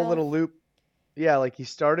Central doing a Park whole stuff. little loop. Yeah, like he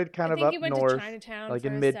started kind I of think up he went north, to Chinatown like for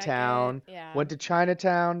in a Midtown, second. Yeah. went to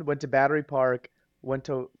Chinatown, went to Battery Park, went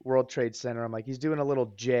to World Trade Center. I'm like, he's doing a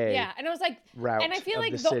little J Yeah, and I was like, route and I feel of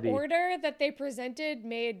like the the city. order that they presented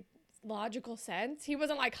made logical sense. He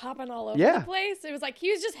wasn't like hopping all over Yeah. the place. It was like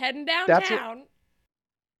he was just heading That's what- downtown.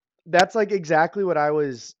 That's like exactly what I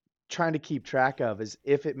was trying to keep track of, is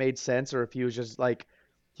if it made sense or if he was just like,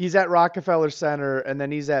 he's at Rockefeller Center and then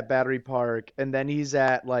he's at Battery Park and then he's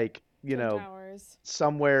at like, Twin know, Towers.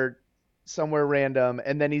 somewhere random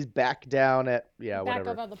and then he's back down at Back whatever.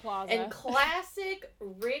 up at the plaza. And classic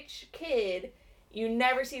rich kid, you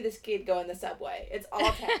never see this kid go in the subway. It's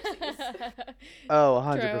all taxis. Oh,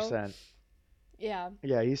 100%. Yeah.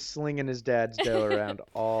 Yeah, he's slinging his dad's dough around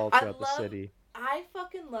all I throughout the love- city. I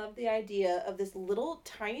fucking love the idea of this little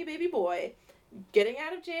tiny baby boy getting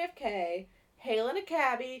out of JFK, hailing a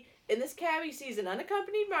cabbie. In this cabbie sees an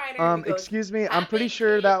unaccompanied minor. who goes, Excuse me, I'm "I'm pretty a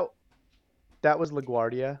sure kid." that was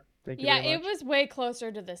LaGuardia. Thank you Yeah, very it much. was way closer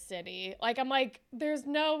to the city. Like, I'm like, there's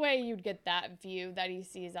no way you'd get that view that he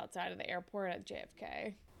sees outside of the airport at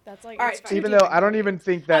JFK. That's like, All right, it's fine. too Even deep though in I don't Queens. even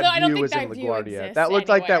think that Although I don't view think was in that view LaGuardia. exists That looked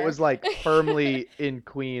like that anywhere. was like firmly in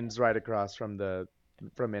Queens, right across from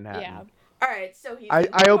Manhattan. Yeah. All right, so he's. I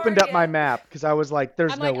in opened up my LaGuardia. map because I was like,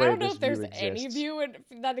 "There's I'm no like, way I don't know this if there's view any exists." view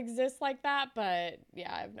that exists like that, but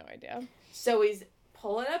yeah, I have no idea. So he's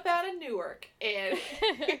pulling up out of Newark, and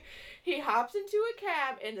he hops into a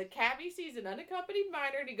cab, and the cabbie sees an unaccompanied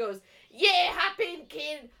minor, and he goes, "Yeah, hop in,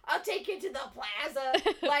 kid. I'll take you to the plaza."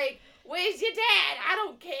 Like, where's your dad? I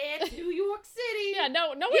don't care. It's New York City. Yeah, no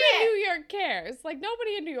one in New York cares. Like,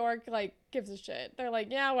 nobody in New York, like, gives a shit. They're like,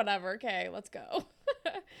 yeah, whatever. Okay, let's go.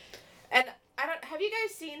 And have you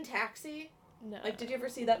guys seen Taxi? No. Like, did you ever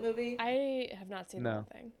see that movie? I have not seen that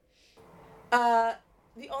thing.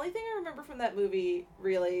 The only thing I remember from that movie,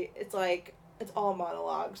 really, it's like, it's all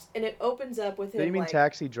monologues. And it opens up with him, Do you mean like...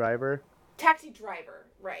 Taxi Driver? Taxi Driver,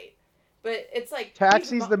 right. But it's like...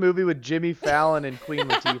 Taxi's the movie with Jimmy Fallon and Queen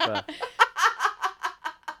Latifah.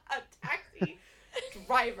 Taxi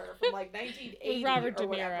Driver from, like, 1980 Robert De or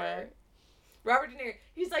whatever. Niro. Robert De Niro.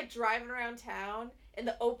 He's, like, driving around town. In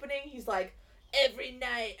the opening, he's like, every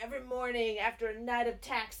morning, after a night of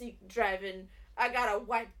taxi driving, I gotta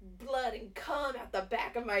wipe blood and cum out the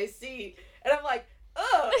back of my seat. And I'm like,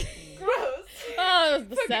 ugh, gross. Oh, it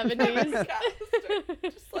was the 70s.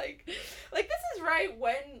 Just like this is right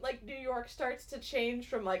when, like, New York starts to change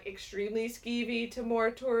from, like, extremely skeevy to more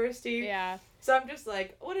touristy. Yeah. So I'm just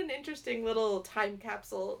like, what an interesting little time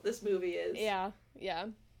capsule this movie is. Yeah.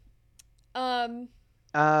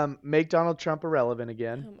 Make Donald Trump irrelevant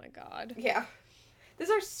again. Oh my god. Yeah. This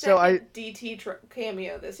is our second So DT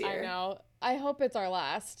cameo this year. I know. I hope it's our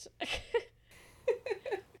last.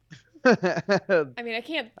 I mean, I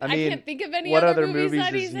can't think of any what other other movies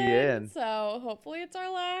that movies he's is he in? so hopefully it's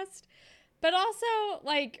our last. But also,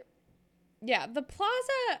 like, yeah, the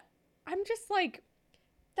Plaza, I'm just like,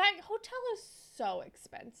 that hotel is so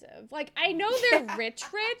expensive. Like, I know they're rich,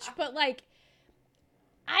 but like,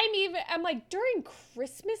 I'm like, during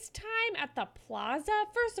Christmas time at the Plaza,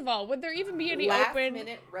 first of all, would there even be any open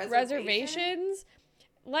minute reservations?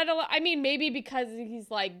 Let alone, I mean, maybe because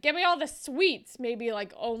he's like, give me all the suites. Maybe,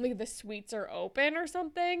 like, only the suites are open or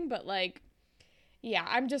something. But, like, yeah,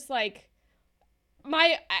 I'm just like,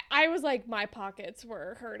 I was like, my pockets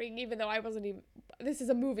were hurting, even though I wasn't even, this is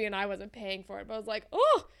a movie and I wasn't paying for it. But I was like,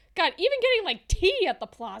 oh, God, even getting, like, tea at the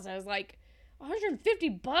Plaza is like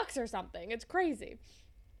 $150 or something. It's crazy.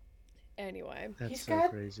 Anyway. That's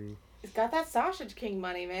crazy. He's got that Sausage King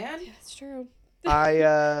money, man. Yeah, it's true.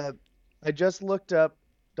 I just looked up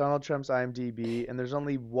Donald Trump's IMDb, and there's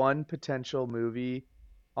only one potential movie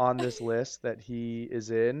on this list that he is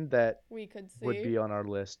in that We could see. would be on our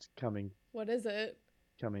list coming. What is it?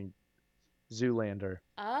 Zoolander.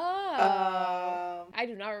 Oh. I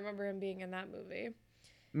do not remember him being in that movie.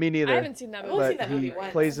 Me neither. I haven't seen that movie. I've But seen that movie he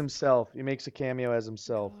once. plays himself. He makes a cameo as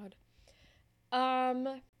himself.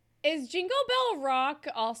 God. Is Jingle Bell Rock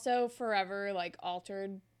also forever, like,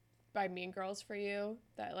 altered by Mean Girls for you?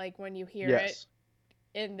 That, like, when you hear it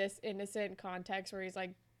in this innocent context where he's,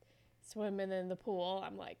 like, swimming in the pool,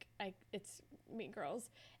 I'm like, it's Mean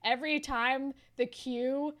Girls. Every time the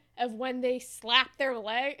cue of when they slap their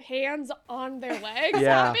hands on their legs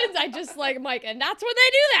happens, I just, like, I'm like, and that's when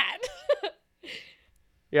they do that.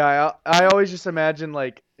 Yeah, I always just imagine,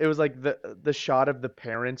 like, it was like the shot of the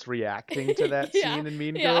parents reacting to that scene in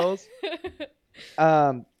Mean Girls.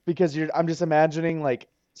 Because I'm just imagining, like,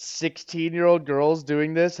 16-year-old girls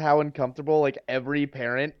doing this, how uncomfortable, like, every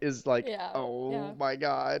parent is like, my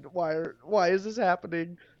God, why is this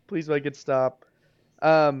happening? Please make it stop.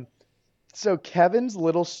 So Kevin's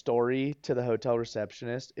little story to the hotel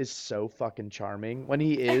receptionist is so fucking charming when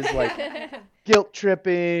he is, like, guilt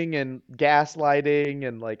tripping and gaslighting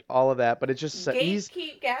and, like, all of that, but it's just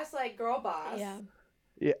Gatekeep, gaslight, girl boss.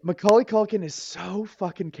 Yeah, Macaulay Culkin is so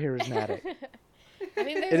fucking charismatic. I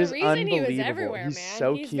mean, It there's is a reason he was unbelievable. everywhere, He's man.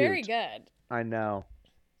 so He's cute. very good. I know.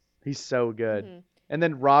 He's so good. Mhm. And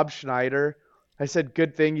then Rob Schneider, I said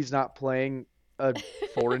good thing he's not playing a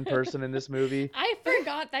foreign person in this movie. I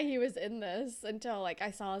forgot that he was in this until, like, I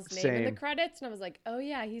saw his name in the Same. credits, and I was like, oh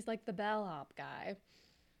yeah, he's like the bellhop guy.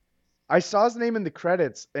 I saw his name in the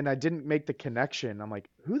credits and I didn't make the connection. I'm like,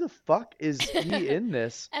 who the fuck is he in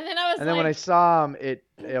this? And then I was And then when I saw him,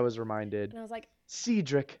 I was reminded. and I was like,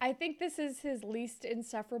 Cedric. I think this is his least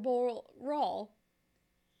insufferable role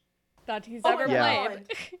that he's Oh ever my Yeah. played.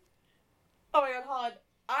 Oh my God, Holland.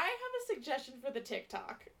 I have a suggestion for the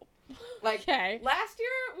TikTok. Like, Okay. last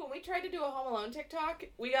year when we tried to do a Home Alone TikTok,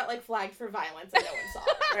 we got, like, flagged for violence and no one saw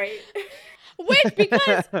it, right? Which,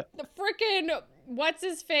 because the frickin' what's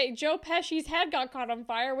his face, Joe Pesci's head got caught on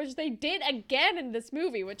fire, which they did again in this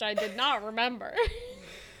movie, which I did not remember.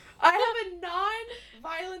 I have a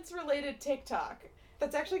non-violence related TikTok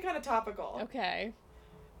that's actually kind of topical. Okay.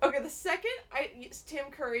 Okay, the second Tim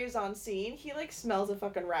Curry is on scene, he, like, smells a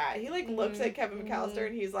fucking rat. He, like, looks at Kevin McAllister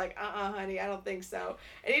and he's like, honey, I don't think so.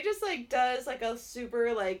 And he just, like, does, like, a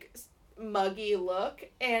super, like, muggy look,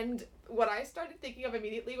 and what I started thinking of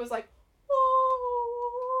immediately was like,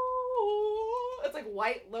 oh, it's like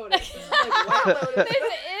White Lotus. This is like White Lotus. This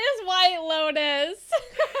is White Lotus.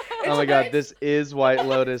 Oh my god, this is White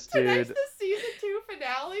Lotus, Tonight's dude. the season 2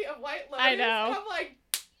 finale of White Lotus. I know. And I'm like,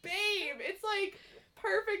 babe, it's like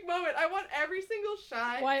perfect moment. I want every single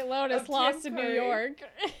shot. White Lotus of lost Tim in New Curry. York.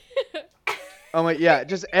 Oh my, yeah,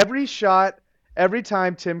 just every shot, every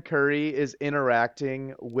time Tim Curry is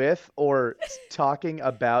interacting with or talking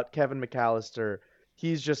about Kevin McAllister,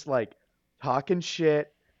 he's just like talking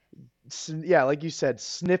shit. Yeah, like you said,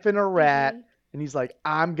 sniffing a rat, Mhm. and he's like,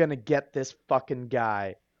 I'm gonna get this fucking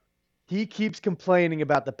guy. He keeps complaining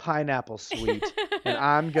about the pineapple suite, and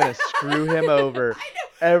I'm gonna screw him over I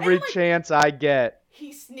know. every And, like, chance I get.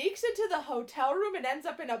 he sneaks into the hotel room and ends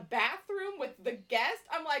up in a bathroom with the guest.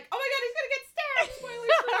 I'm like, oh my god, he's gonna get stabbed.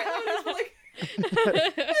 Spoilers for White Lotus. But like,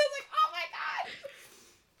 I was like, oh my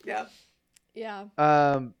god. Yeah.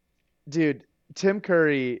 Yeah. Dude, Tim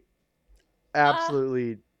Curry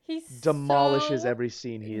absolutely He's demolishes so every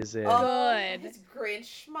scene he is in. Good. His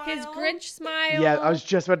Grinch smile. His Grinch smile. Yeah, I was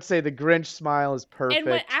just about to say the Grinch smile is perfect. And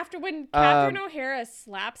when Catherine O'Hara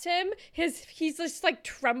slaps him, he's just like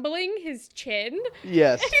trembling his chin.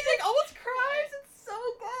 Yes. He's like almost cries. It's so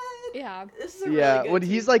good. Yeah. This is a really Yeah, good when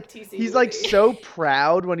he's like TC he's like movie. so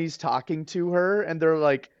proud when he's talking to her, and they're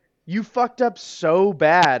like, "You fucked up so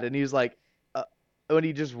bad," and he's like, when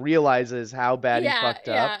he just realizes how bad he fucked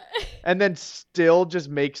up, and then still just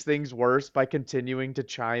makes things worse by continuing to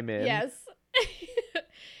chime in. Yes.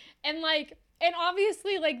 and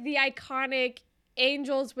obviously like the iconic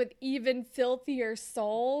angels with even filthier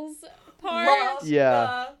souls part. Love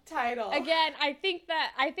Yeah. the title. Again, I think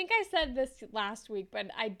I said this last week, but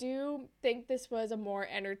I do think this was a more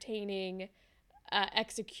entertaining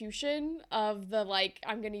execution of the like,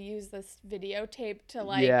 I'm gonna use this videotape to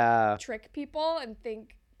like Yeah. trick people and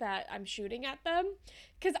think that I'm shooting at them.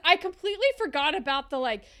 Because I completely forgot about the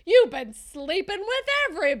like, you've been sleeping with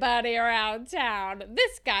everybody around town.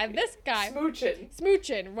 This guy,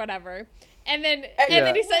 smooching, whatever. And then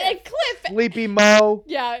he said, and Cliff, Sleepy Mo.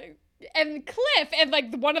 yeah, and Cliff, and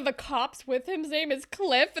like one of the cops with him, his name is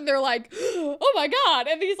Cliff, and they're like, oh my god,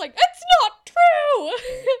 and he's like, it's not true.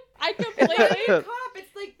 I It's not completely even a cop.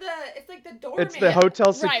 It's like the doorman. It's the hotel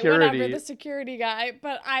right, security. whatever, the security guy,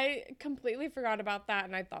 but I completely forgot about that,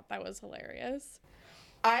 and I thought that was hilarious.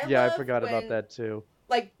 I love forgot about when, that too.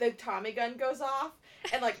 Like the Tommy gun goes off,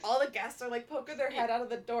 and like all the guests are like poking their head out of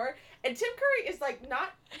the door, and Tim Curry is like not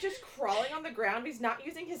just crawling on the ground. He's not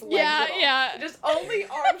using his legs Yeah, at all. yeah. Just only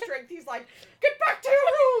arm strength. He's like, get back to your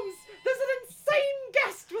rooms. There's an insane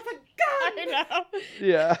guest with a gun. I know.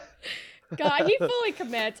 Yeah. God, he fully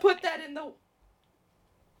commits. Put that in the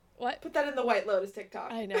What? White Lotus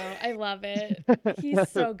TikTok. I know. I love it. He's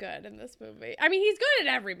so good in this movie. I mean, he's good in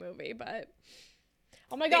every movie, but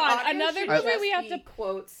oh my The god, audio another should movie just we have be to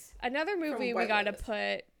quotes. another movie we White got to Lotus.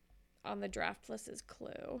 put on the draft list is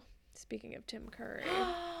Clue. Speaking of Tim Curry.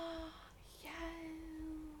 Yeah.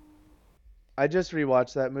 I just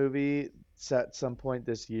rewatched that movie at some point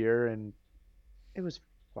this year, and it was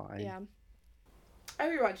fine. Yeah. I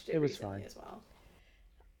rewatched it, It was recently fine. as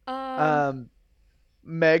well.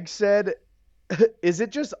 Meg said, is it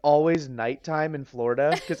just always nighttime in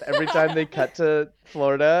Florida? Because every time they cut to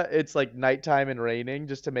Florida, it's like nighttime and raining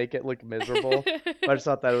just to make it look miserable. I just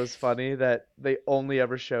thought that was funny that they only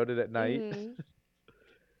ever showed it at night.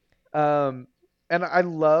 Mhm. And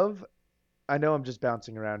I know I'm just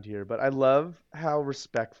bouncing around here, but I love how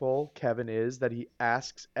respectful Kevin is that he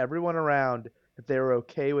asks everyone around if they were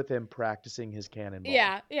okay with him practicing his cannonball.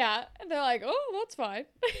 Yeah, yeah. And they're like, "Oh, that's fine."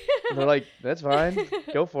 And they're like, that's fine.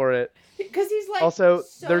 Go for it. Because he's like Also,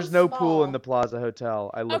 so there's no pool in small. the Plaza Hotel.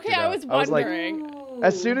 I looked Okay, it I up. was like, wondering.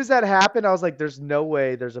 as soon as that happened, I was like, there's no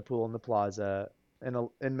way there's a pool in the Plaza. And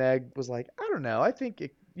Meg was like, I don't know. I think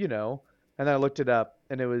it, And then I looked it up,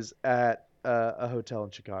 and it was at a hotel in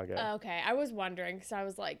Chicago. Okay, I was wondering because I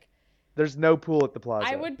was like, There's no pool at the Plaza.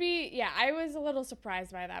 I was a little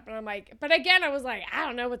surprised by that, but I'm like, but again, I was like, I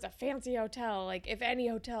don't know, it's a fancy hotel. Like, if any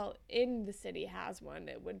hotel in the city has one,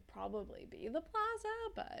 it would probably be the Plaza,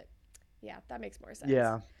 but yeah, that makes more sense.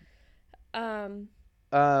 Yeah. Um,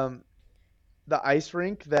 The ice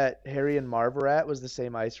rink that Harry and Marv were at was the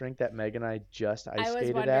same ice rink that Meg and I just ice I was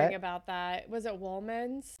skated wondering at. about that. Was it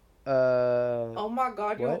Woolman's? Oh my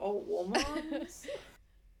god, you're What? a woman.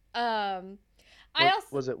 I also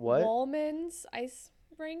was it what? Woolman's ice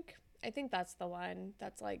rink. I think that's the one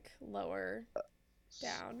that's like lower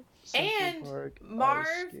down. Central And Park ice Marv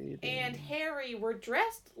skating. and Harry were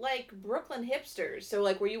dressed like Brooklyn hipsters. So,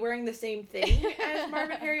 like, were you wearing the same thing as Marv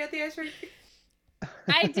and Harry at the ice rink?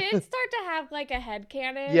 I did start to have like a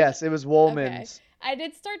headcanon. Yes, it was Woolman's. I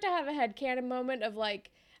did start to have a headcanon moment of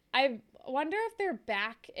like, I wonder if they're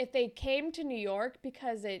back, if they came to New York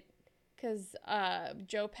because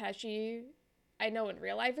Joe Pesci, I know in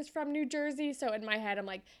real life is from New Jersey. So in my head, I'm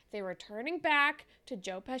like, they're returning back to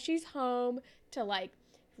Joe Pesci's home to like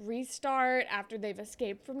restart after they've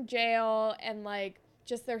escaped from jail and like,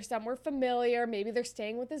 just they're somewhere familiar. Maybe they're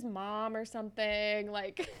staying with his mom or something.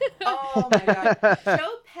 Like, Oh my god.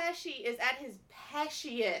 Joe Pesci is at his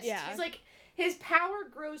pesciest. Yeah. He's like, his power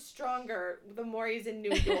grows stronger the more he's in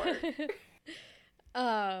New York.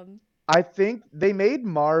 I think they made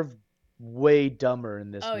Marv way dumber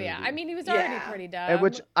in this movie. yeah. I mean, he was already Yeah. pretty dumb. And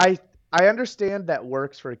which I understand that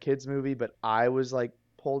works for a kids movie, but I was like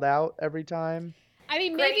pulled out every time. I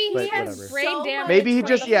mean, Great, maybe But he has whatever. brain So damage. much Maybe he from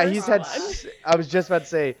just the he's first had one. I was just about to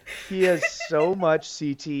say he has so much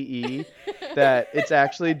CTE that it's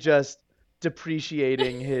actually just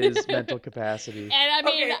depreciating his mental capacity. And I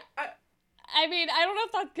mean, Okay, I don't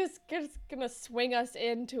know if that's just gonna swing us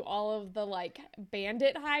into all of the like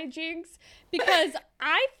bandit hijinks because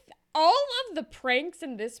all of the pranks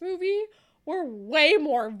in this movie were way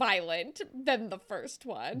more violent than the first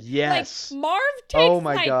one. Yes. Like Marv takes Oh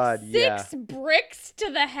my like God, six bricks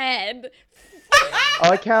to the head.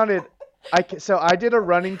 I counted. So I did a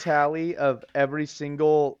running tally of every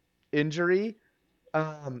single injury.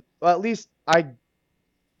 Well, at least I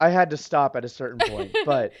had to stop at a certain point,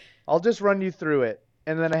 but I'll just run you through it,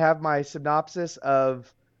 and then I have my synopsis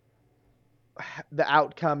of the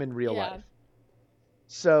outcome in real Yeah. life.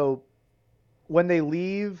 So when they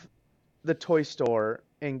leave the toy store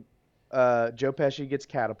and Joe Pesci gets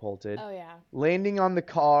catapulted, Oh yeah, landing on the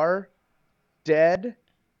car, dead,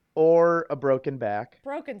 or a broken back.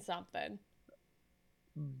 broken something.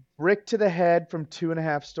 Brick to the head from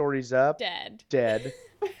 2.5 stories up, Dead.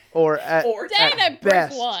 or at Or Dead at brick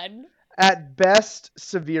best. one. at best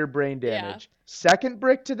severe brain Yeah. damage. Second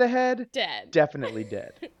brick to the head, Dead. definitely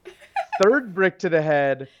dead. Third brick to the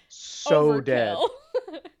head, so dead. Overkill.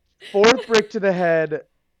 Fourth brick to the head,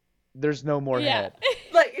 there's no more Yeah. head.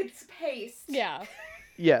 like, it's paste. Yeah.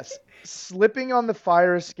 Yes, slipping on the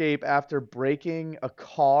fire escape after breaking a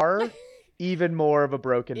car, even more of a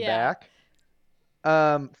broken Yeah. back.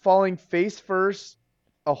 Falling face first,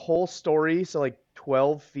 a whole story, so like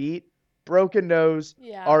 12 feet, broken nose,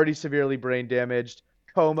 Yeah. already severely brain damaged,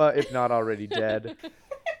 coma if not already dead.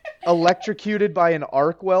 Electrocuted by an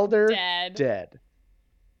arc welder, Dead.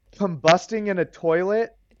 Combusting in a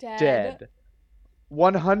toilet, dead.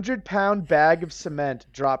 100-pound bag of cement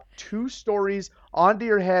dropped 2 stories onto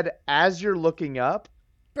your head as you're looking up.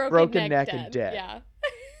 Broken neck and dead.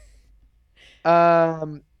 Yeah.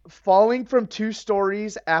 Falling from 2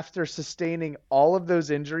 stories after sustaining all of those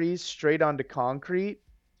injuries straight onto concrete,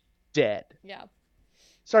 dead. Yeah.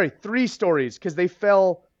 Sorry, 3 stories because they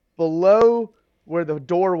fell below where the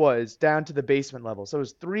door was down to the basement level. So it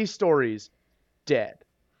was 3 stories, dead.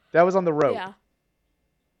 That was on the rope. Yeah.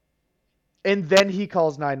 And then he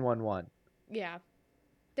calls 911. Yeah.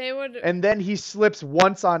 They would. And then he slips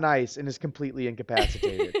once on ice and is completely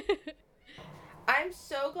incapacitated. I'm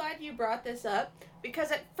so glad you brought this up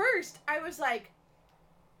because at first I was like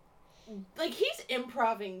he's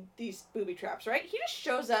improving these booby traps, right? He just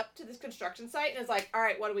shows up to this construction site and is like, all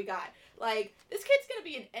right, what do we got? Like, this kid's gonna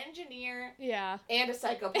be an engineer Yeah. and a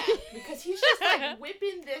psychopath because he's just like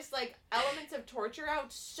whipping this like elements of torture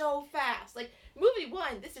out so fast. Like, movie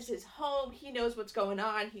 1, this is his home. He knows what's going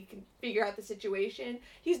on. He can figure out the situation.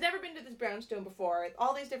 He's never been to this brownstone before.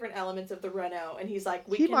 All these different elements of the Reno, and he's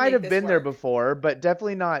like, He might have been there before, but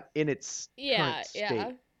definitely not in its Yeah. current state.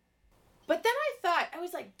 Yeah. But then I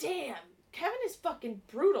was like, damn, Kevin is fucking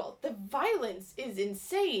brutal. The violence is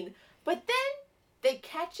insane. But then they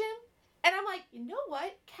catch him, and I'm like, you know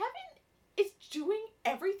what? Kevin is doing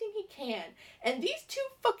everything he can. And these 2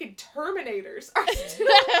 fucking Terminators are still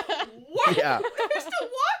walking. Yeah. They're still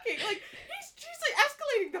walking. Like, he's like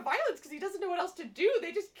escalating the violence because he doesn't know what else to do.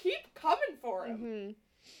 They just keep coming for him. Mm-hmm.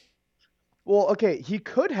 Well, okay, he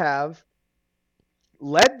could have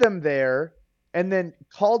led them there and then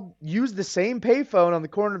used the same payphone on the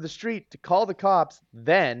corner of the street to call the cops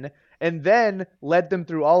and then led them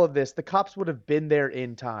through all of this. The cops would have been there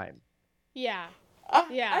in time. Yeah.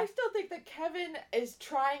 Yeah. I still think that Kevin is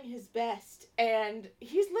trying his best, and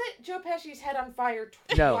he's lit Joe Pesci's head on fire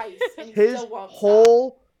twice, No. and he His still won't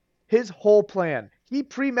whole plan. He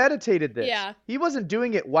premeditated this. Yeah. He wasn't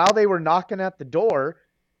doing it while they were knocking at the door.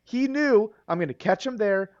 He knew, I'm going to catch them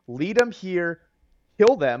there, lead them here,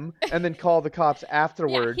 kill them, and then call the cops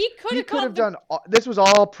afterwards. he could have done. This was all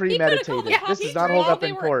He could have called premeditated. the This cops does not hold while up they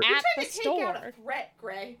in were court. He's at trying the to take out store. a threat,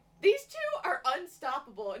 Gray. These 2 are unstoppable.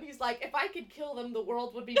 and he's like, if I could kill them, the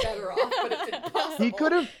world would be better off, but it's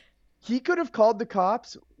impossible. He could have called the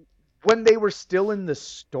cops when they were still in the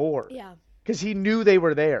store. Yeah. Because he knew they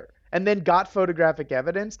were there, and then got photographic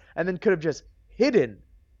evidence, and then could have just hidden,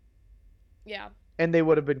 Yeah. and they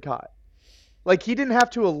would have been caught. Like, he didn't have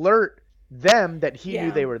to alert them that he knew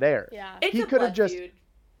Yeah. they were there. Yeah. It's He a could have blood just feud.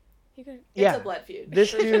 He could. Yeah. It's a blood feud. This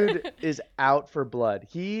for sure. dude is out for blood.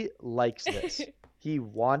 He likes this. He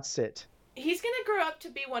wants it. He's gonna grow up to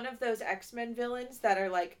be one of those X-Men villains that are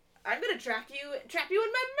like, I'm gonna trap you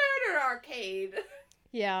in my murder arcade.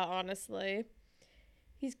 Yeah, honestly.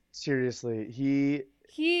 Seriously, He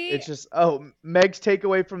it's just, Meg's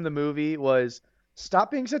takeaway from the movie was,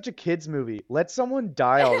 stop being such a kid's movie. Let someone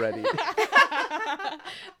die already.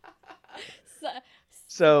 So,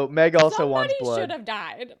 So Meg also wants somebody blood. should have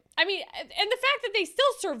died. I mean, and the fact that they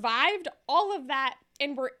still survived all of that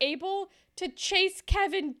and were able to chase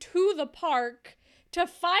Kevin to the park to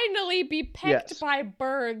finally be pecked Yes. by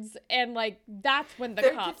birds, and like that's when the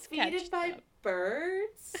They're cops defeated catch by them.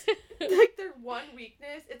 birds. Like their one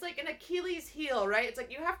weakness. It's like an Achilles heel, right? It's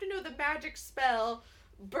like you have to know the magic spell.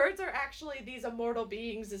 Birds are actually these immortal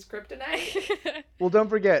beings as kryptonite. Well, don't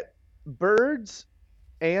forget, birds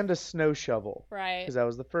and a snow shovel. Right. Because that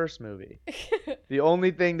was the first movie. The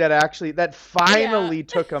only thing that finally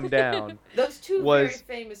took him down, Those two Was-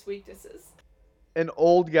 very famous weaknesses. an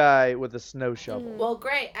old guy with a snow shovel. Well,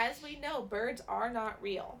 great. As we know, birds are not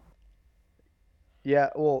real. Yeah,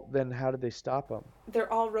 well, then how did they stop him?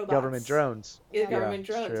 They're all robots. Government drones. Yeah, Yeah, government it's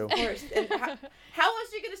drones, true. of course. And how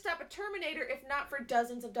else are you going to stop a Terminator if not for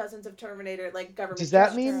dozens of Terminator like government Does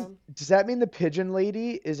that drones? mean the pigeon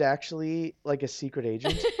lady is actually like a secret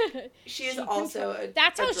agent? She is She also a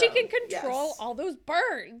That's a how she can drone, control yes. all those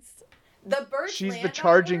birds. The birds She's land the on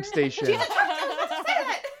charging her. station. She's a I was about to say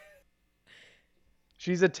that.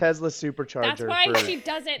 She's a Tesla supercharger. That's why for she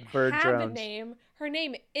doesn't bird have a drones. name. Her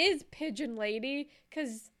name is Pigeon Lady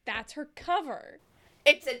because that's her cover.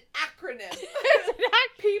 It's an acronym. It's an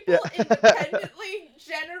People Yeah. independently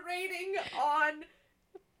generating on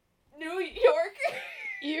New York.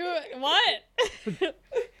 You what?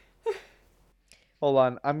 Hold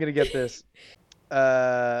on, I'm gonna get this.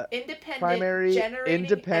 Independent Primary generating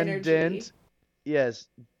independent. energy. Yes,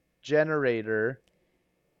 generator.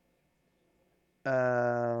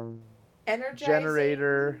 Energizing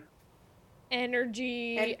Generator.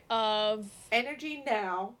 Energy And- of Energy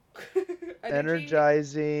now. Energy-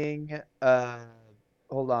 Energizing.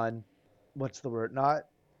 Hold on. What's the word? Not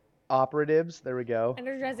operatives. There we go.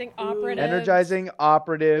 energizing Ooh. operatives. Energizing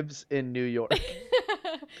operatives in New York.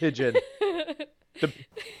 Pigeon. The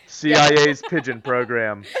CIA's pigeon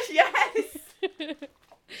program. Yes.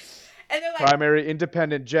 And they're like, Primary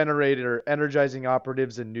independent generator energizing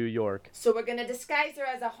operatives in New York. so we're gonna disguise her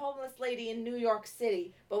as a homeless lady in New York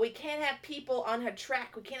City, but we can't have people on her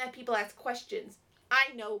track. We can't have people ask questions.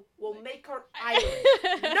 I know. We'll make her Irish.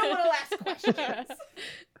 No one will ask questions.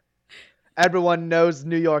 Everyone knows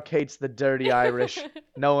New York hates the dirty Irish.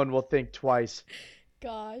 No one will think twice.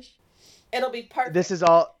 Gosh. It'll be perfect. This is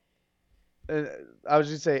all. I was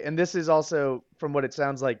just say, and this is also, from what it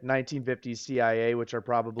sounds like, 1950s CIA, which are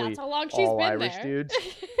probably That's how long she's all been Irish there. dudes.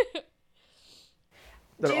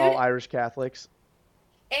 They're Dude. all Irish Catholics.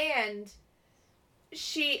 And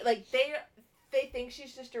she they think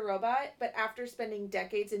she's just a robot, but after spending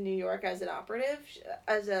decades in New York as an operative,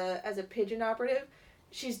 as a pigeon operative,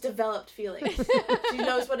 she's developed feelings. She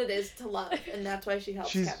knows what it is to love, and that's why she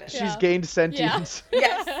helps Kevin. She's Yeah. gained sentience.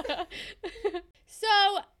 Yes. So,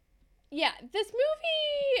 yeah, this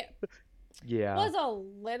movie Yeah. was a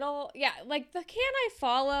little, like the Can I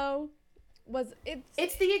Follow was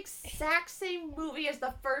It's the exact same movie as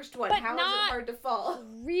the first one. But How is not- it hard to fall?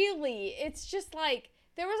 really, it's just like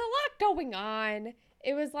there was a lot going on.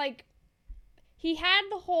 It was like he had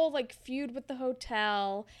the whole like feud with the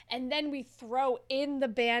hotel, and then we throw in the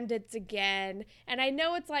bandits again. And I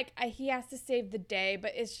know it's like he has to save the day,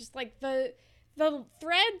 but it's just like the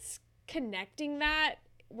threads connecting that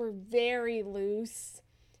were very loose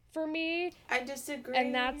for me. I disagree.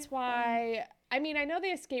 And that's why, I mean, I know they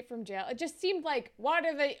escaped from jail. It just seemed like, what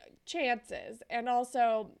are the chances? And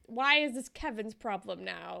also, why is this Kevin's problem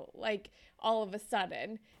now? Like, all of a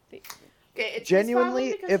sudden. Okay, it's his Genuinely,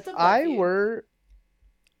 problem because if it's a blood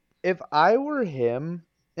feud. I were him,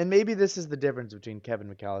 and maybe this is the difference between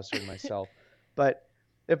Kevin McAllister and myself, but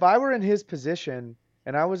if I were in his position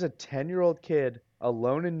and I was a 10-year-old kid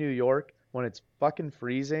alone in New York when it's fucking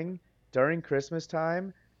freezing during Christmas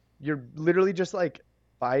time, you're literally just like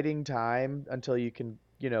biding time until you can,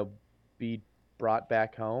 be brought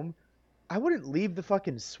back home. I wouldn't leave the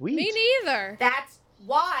fucking suite. Me neither. That's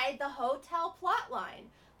why the hotel plotline.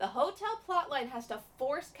 The hotel plotline has to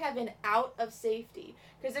force Kevin out of safety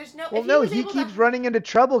because there's no. Well, if no, was he able keeps to, running into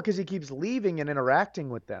trouble because he keeps leaving and interacting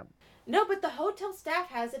with them. No, but the hotel staff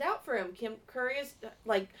has it out for him. Kim Curry is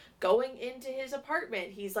like going into his apartment.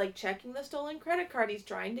 He's like checking the stolen credit card. He's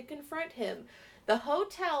trying to confront him. The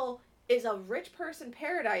hotel is a rich person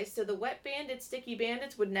paradise, so the wet bandits, sticky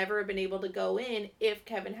bandits would never have been able to go in if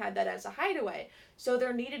Kevin had that as a hideaway. So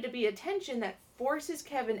there needed to be a tension that forces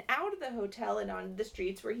Kevin out of the hotel and onto the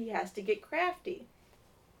streets where he has to get crafty.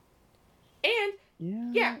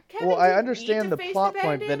 And yeah, Kevin Well, I didn't understand need the to face plot the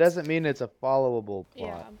point, but that bandits. doesn't mean it's a followable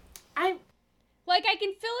plot. Yeah. I Like, I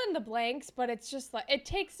can fill in the blanks, but it's just like, it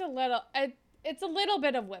takes a little, it's a little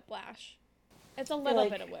bit of whiplash. It's a little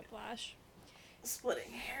like- bit of whiplash.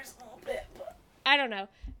 splitting hairs a little bit, but I don't know.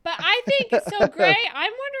 But I think, so Gray,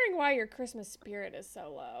 I'm wondering why your Christmas spirit is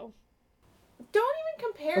so low. don't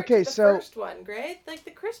even compare it Okay, to the so- first one, Gray. Like, the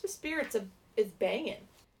Christmas spirit's is banging.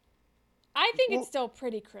 I think Well, it's still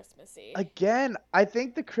pretty Christmassy. Again, I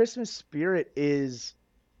think the Christmas spirit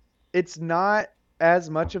it's not as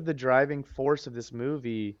much of the driving force of this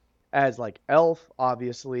movie as like Elf,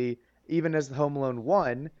 obviously, even as the Home Alone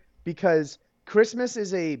 1, because Christmas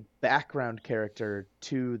is a background character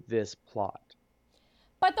to this plot.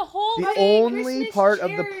 But the whole The But thing, only Christmas part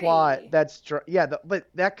of the plot charity. that's but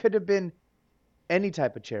that could have been any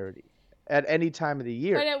type of charity at any time of the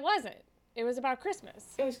year. but it wasn't. It was about Christmas.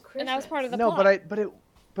 It was Christmas. And that was part of the No, plot. but it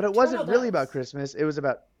wasn't Turtle really about doves. Christmas. It was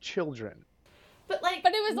about children. But like,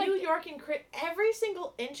 But it was, like- New York and every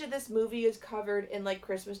single inch of this movie is covered in like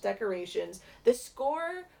Christmas decorations. The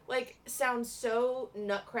score like sounds so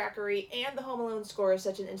nutcrackery, and the Home Alone score is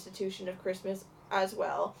such an institution of Christmas as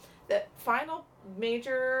well. The final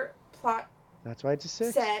major plot That's why it's a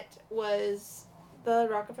 6. set was the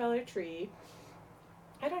Rockefeller tree.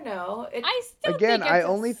 I don't know. I still Again, think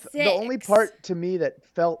it's the only part to me that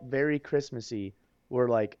felt very Christmassy were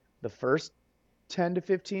like the first 10 to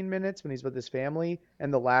 15 minutes when he's with his family,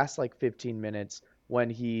 and the last like 15 minutes when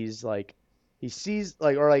he's like he sees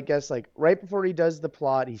like, or I guess like right before he does the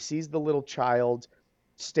plot, he sees the little child,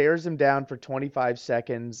 stares him down for 25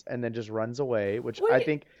 seconds, and then just runs away, which I Wait.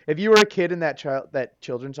 think if you were a kid in that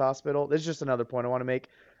children's hospital, this is just another point I want to make.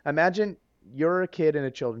 Imagine you're a kid in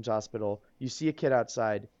a children's hospital, you see a kid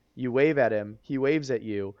outside, you wave at him, he waves at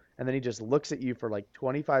you, and then he just looks at you for like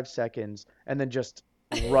 25 seconds and then just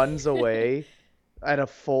runs away at a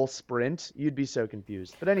full sprint. You'd be so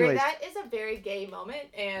confused. But Great, anyways, that is a very gay moment,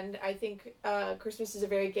 and I think Christmas is a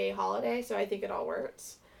very gay holiday, so I think it all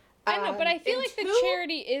works. I don't know, but I feel and like the two-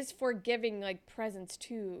 charity is for giving like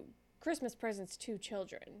Christmas presents to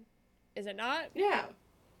children. Is it not? Yeah,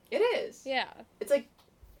 it is. Yeah. It's like.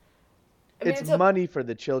 I mean, it's a- money for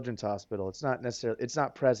the children's hospital. It's not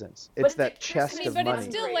presents. But It's it's that a chest I Christmas mean, of but money.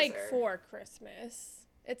 it's still like fundraiser. for Christmas.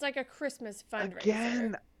 It's like a Christmas fundraiser.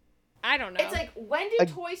 Again, I don't know. It's like, when do I-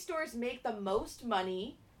 toy stores make the most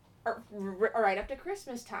money? Or right up to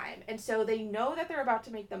Christmas time, and so they know that they're about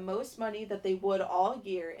to make the most money that they would all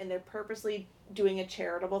year, and they're purposely doing a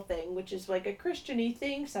charitable thing, which is like a Christian-y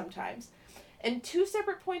thing sometimes. And two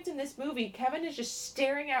separate points in this movie, Kevin is just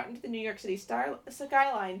staring out into the New York City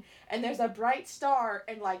skyline, and there's a bright star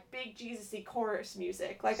and like big Jesus-y chorus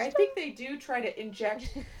music. Like, I think they do try to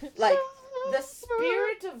inject like the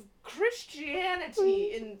spirit of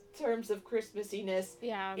Christianity in terms of Christmassiness,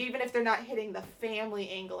 yeah. even if they're not hitting the family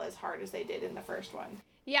angle as hard as they did in the first one.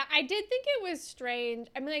 Yeah, I did think it was strange.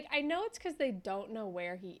 I mean, like, I know it's because they don't know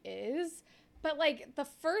where he is, but, like, the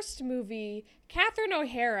first movie, Catherine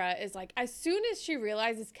O'Hara is, like, as soon as she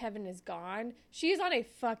realizes Kevin is gone, she's on a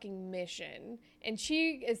fucking mission. And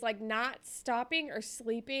she is, like, not stopping or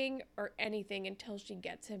sleeping or anything until she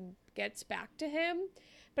gets back to him.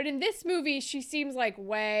 But in this movie, she seems, like,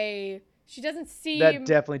 she doesn't seem... that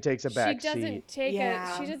definitely takes a she back doesn't seat. take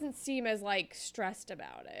Yeah. she doesn't seem as, like, stressed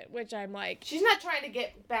about it, which I'm, like... She's not trying to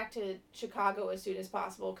get back to Chicago as soon as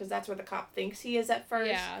possible, because that's where the cop thinks he is at first.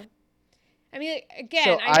 Yeah. I mean, like, again,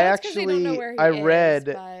 So I know it's because they don't know where he is,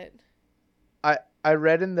 read- but... I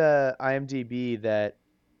read in the IMDb that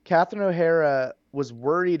Catherine O'Hara was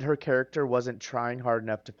worried her character wasn't trying hard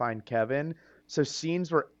enough to find Kevin, so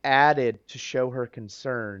scenes were added to show her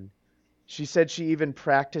concern. She said she even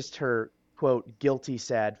practiced her, quote, guilty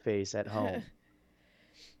sad face at home.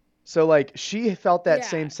 So, like, she felt that Yeah,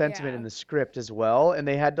 same sentiment yeah. in the script as well, and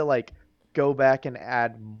they had to, like, go back and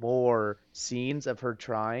add more scenes of her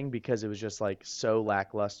trying because it was just, like, so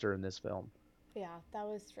lackluster in this film. Yeah, that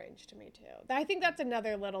was strange to me, too. I think that's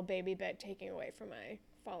another little baby bit taking away from my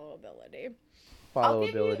followability.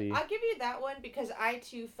 followability. I'll give you that one because I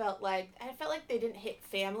too felt like they didn't hit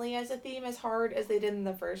family as a theme as hard as they did in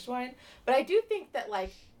the first one. But I do think that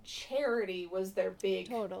like charity was their big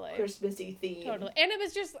Totally. Christmassy theme. Totally. And it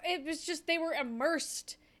was just they were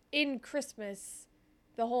immersed in Christmas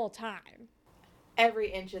the whole time.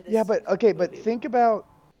 Every inch of this. Yeah, but okay, but movie. think about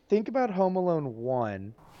Home Alone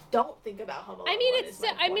 1. Don't think about Home Alone. I mean, 1 is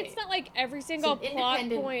my point. it's not like every single an plot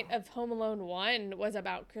independent- point of Home Alone 1 was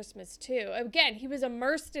about Christmas too. Again, he was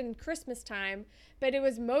immersed in Christmas time, but it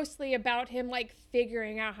was mostly about him like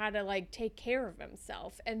figuring out how to like take care of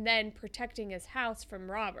himself and then protecting his house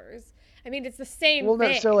from robbers. I mean, it's the same Well, no,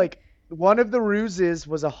 thing. so like one of the ruses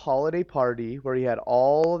was a holiday party where he had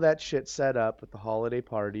all of that shit set up with the holiday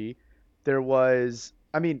party. There was,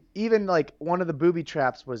 I mean, even like one of the booby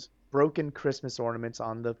traps was broken Christmas ornaments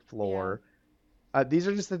on the floor. These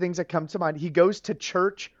are just the things that come to mind. He goes to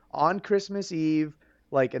church on Christmas Eve,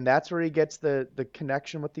 like, and that's where he gets the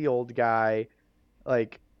connection with the old guy.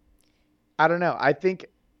 Like, I don't know. I think,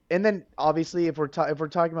 and then obviously if we're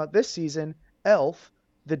talking about this season, Elf,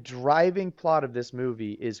 the driving plot of this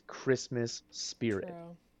movie is Christmas spirit.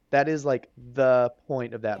 True. That is like the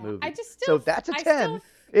point of that Yeah. movie. I just So still, if that's a I 10, still-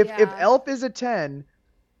 if yeah. Elf is a 10,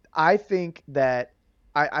 I think that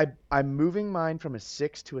I'm moving mine from a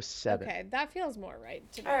 6 to a 7. Okay, that feels more right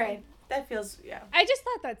to me. All right, that feels I just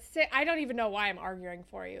thought that I don't even know why I'm arguing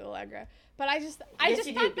for you, Allegra. But I just yes,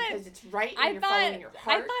 you thought do, that because it's right and I you're thought following your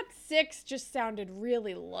heart. 6 just sounded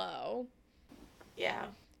really low. Yeah.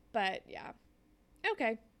 But yeah.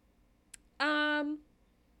 Okay.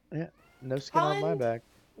 Yeah, no skin on my Holland? back.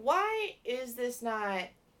 Why is this not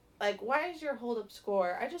like? Why is your hold up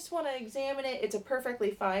score? I just want to examine it. It's a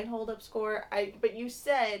perfectly fine hold up score. But you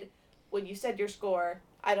said when you said your score,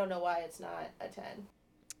 I don't know why it's not a 10.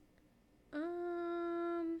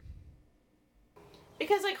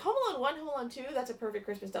 Because like Home Alone 1, Home Alone 2, that's a perfect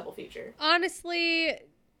Christmas double feature. Honestly,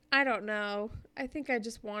 I don't know. I think I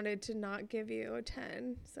just wanted to not give you a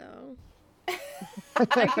 10, so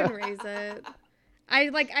I can raise it. I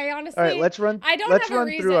honestly. All right, let's run. I don't let's have a run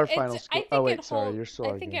reason. through our It's- final I score. think Oh wait, it sorry, holds- you're still I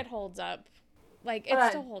think arguing. it holds up. Like it Hold on.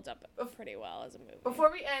 still holds up pretty well as a movie.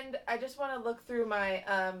 Before we end, I just want to look through my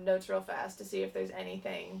notes real fast to see if there's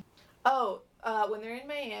anything. Oh, when they're in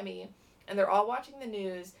Miami and they're all watching the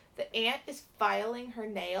news, the aunt is filing her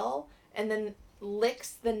nail and then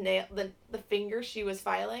licks the nail, the finger she was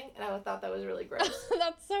filing, and I thought that was really gross.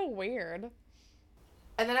 That's so weird.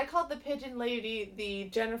 And then I called the pigeon lady the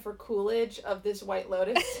Jennifer Coolidge of this White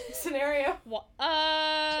Lotus scenario. Well,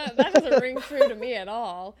 that doesn't ring true to me at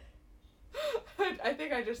all. I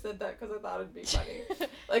think I just said that because I thought it'd be funny.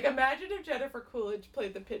 Like, imagine if Jennifer Coolidge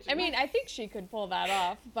played the pigeon. I mean, I think she could pull that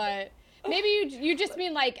off, but maybe you just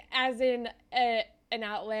mean like as in an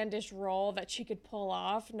outlandish role that she could pull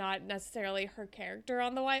off, not necessarily her character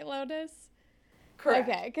on the White Lotus. Correct.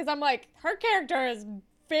 Okay, because I'm like, her character is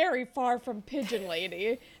very far from Pigeon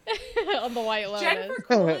Lady on the White Lotus. Jennifer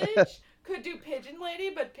Coolidge could do Pigeon Lady,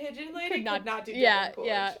 but Pigeon Lady could not do Jennifer yeah,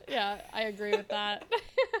 Coolidge. yeah, I agree with that.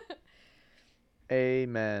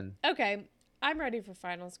 Amen. Okay, I'm ready for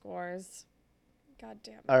final scores. God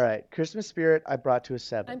damn it. All right, Christmas spirit I brought to a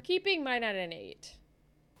 7. I'm keeping mine at an 8.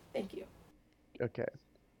 Thank you. Okay.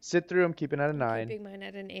 Sit through, I'm keeping at a 9. Keeping mine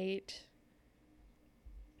at an 8.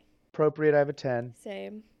 Appropriate, I have a 10.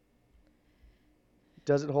 Same.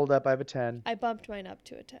 Does it hold up? I have a 10. I bumped mine up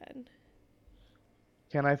to a 10.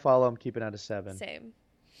 Can I follow? I'm keeping at a 7. Same.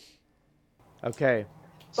 Okay.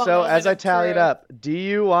 Bonus So as I of tallied truth. up, do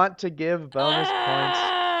you want to give bonus points?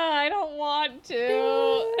 I don't want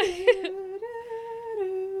to.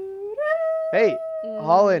 Hey,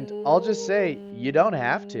 Holland, I'll just say you don't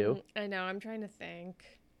have to. I know, I'm trying to think.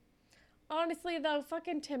 Honestly, though,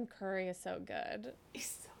 fucking Tim Curry is so good.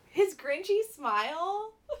 His grinchy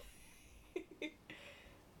smile.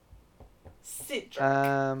 Sit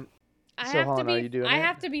drunk. I So, have Holland, to are be. you doing I it?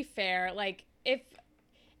 have to be fair. Like, if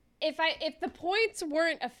the points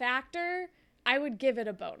weren't a factor, I would give it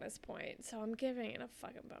a bonus point. So I'm giving it a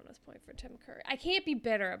fucking bonus point for Tim Curry. I can't be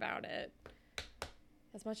bitter about it,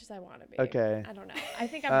 as much as I want to be. Okay. I don't know. I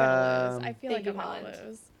think I'm gonna lose. I feel Thank like you, I'm gonna Holland.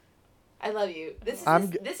 lose. I love you. This is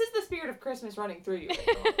the spirit of Christmas running through you.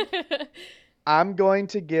 Right now. I'm going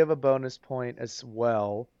to give a bonus point as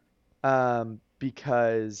well,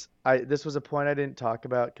 because this was a point I didn't talk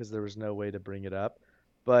about because there was no way to bring it up,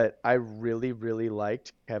 but I really, really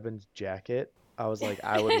liked Kevin's jacket. I was like,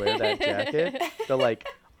 I would wear that jacket, the like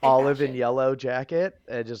olive and yellow jacket.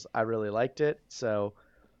 I really liked it. So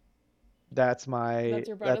that's my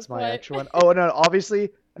your bonus point? extra one. Oh no,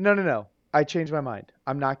 obviously, no. I changed my mind.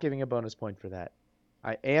 I'm not giving a bonus point for that.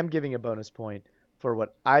 I am giving a bonus point for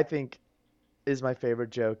what I think is my favorite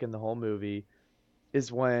joke in the whole movie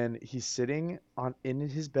is when he's sitting in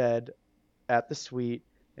his bed at the suite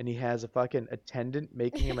and he has a fucking attendant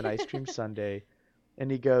making him an ice cream sundae and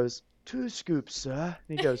he goes, 2 scoops, sir.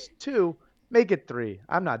 And he goes, 2? Make it 3.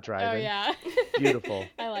 I'm not Oh driving. yeah. Beautiful.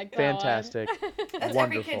 I like that Fantastic. one. That's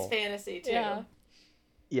every kid's Wonderful. fantasy too. Yeah.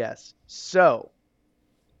 Yes. So,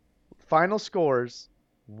 final scores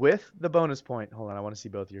with the bonus point. Hold on, I want to see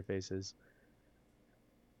both of your faces.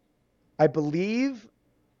 I believe,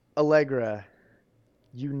 Allegra,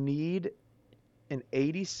 you need an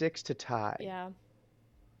 86 to tie Yeah.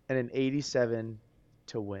 and an 87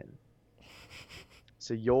 to win.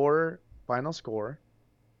 So your final score,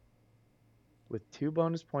 with 2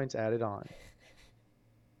 bonus points added on,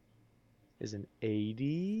 is an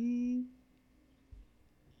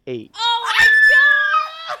 88. Oh my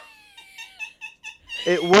god!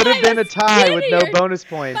 It would have By been the a tie skin with of no your- bonus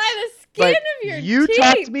points. By the skin But of your you teeth.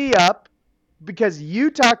 talked me up because you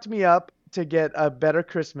talked me up to get a better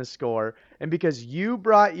Christmas score, and because you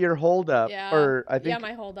brought your hold up, Yeah. or I Yeah, think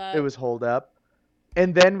my hold up. it was hold up,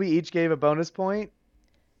 and then we each gave a bonus point.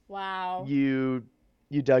 Wow. You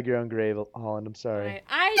dug your own grave, Holland. I'm sorry.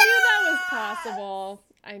 I knew that was possible.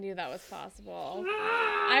 I knew that was possible.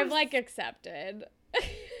 I've like accepted.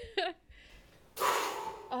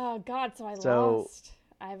 Oh god, so I lost.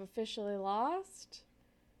 I've officially lost.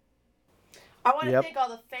 I want to Yep. thank all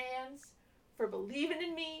the fans for believing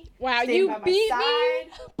in me. Wow, staying you by my beat side.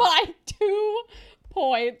 me by 2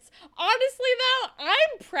 points. Honestly, though,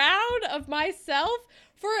 I'm proud of myself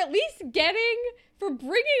for at least for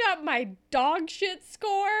bringing up my dog shit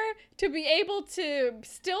score to be able to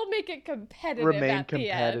still make it competitive Remain at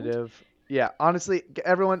the end. competitive. Yeah, honestly,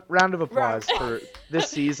 everyone, round of applause for this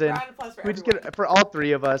season. Round of applause for We just everyone. get for all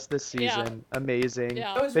 3 of us this Yeah. season. Amazing.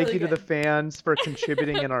 Yeah. It was Thank really you to the good. fans for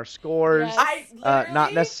contributing in our scores. Yes. I literally,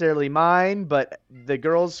 Not necessarily mine, but the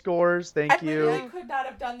girls' scores. I Thank literally you. could not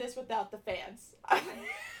have done this without the fans.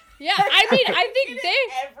 Yeah, I mean, I think Needed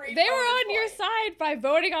every they were bonus on your point. side by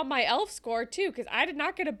voting on my elf score too, because I did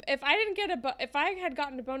not get if I had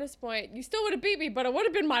gotten a bonus point, you still would have beat me, but it would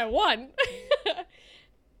have been my one.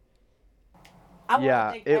 I wanna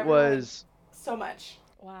Yeah, thank it everyone was so much.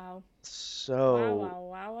 Wow. so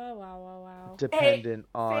Wow. dependent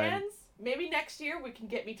on. Fans, maybe next year we can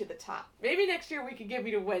get me to the top. Maybe next year we can get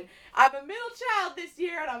me to win. I'm a middle child this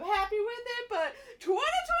year and I'm happy with it, but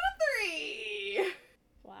 2023!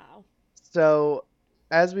 Wow. So,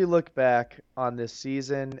 as we look back on this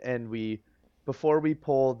season and before we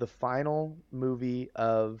pull the final movie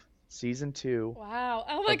of season 2, Wow.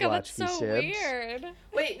 Oh my Of god, that's Latchkey so Sibs. weird.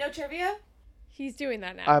 Wait, no trivia? He's doing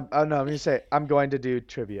that now. no, I'm going to do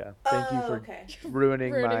trivia. Thank you for Okay.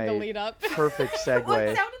 ruining Ruining the my lead up. perfect Well, it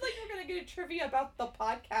segue. sounded like you were going to get a trivia about the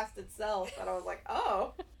podcast itself, and I was like,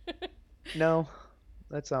 oh. No,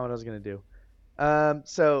 that's not what I was going to do.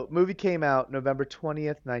 So movie came out November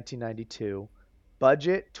 20th, 1992.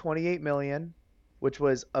 Budget 28 million, which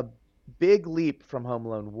was a big leap from Home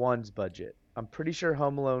Alone 1's budget. I'm pretty sure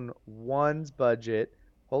Home Alone 1's budget,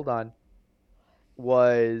 hold on,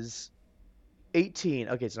 was 18.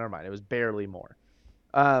 Okay, so never mind. It was barely more.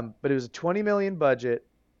 But it was a 20 million budget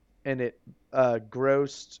and it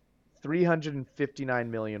grossed 359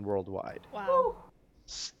 million worldwide. Wow.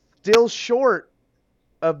 Still short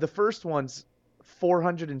of the first one's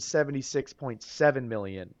 476.7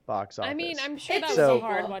 million box office. I mean, I'm sure It's that was a a sequel.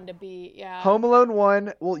 hard one to beat. Yeah. Home Alone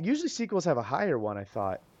 1, well, usually sequels have a higher one, I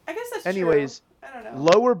thought. I guess that's Anyways, true. I don't know.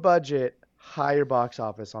 Lower budget, higher box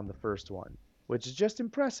office on the first one, which is just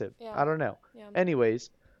impressive. Yeah. I don't know. Yeah. Anyways,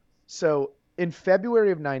 so in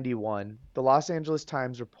February of 91, the Los Angeles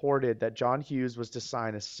Times reported that John Hughes was to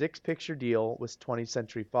sign a 6-picture deal with 20th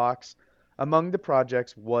Century Fox. Among the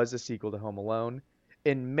projects was a sequel to Home Alone.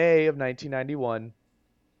 In May of 1991,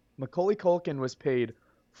 Macaulay Culkin was paid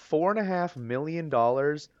 $4.5 million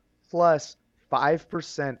plus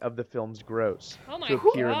 5% of the film's gross Oh my to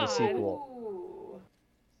appear in the God. sequel. Ooh.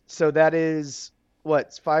 So that is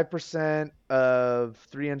what, 5% of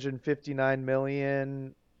 359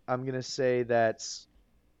 million. I'm gonna say that's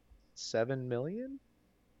 7 million.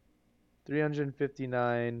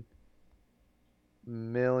 359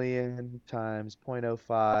 million times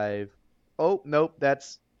 0.05. Oh, nope,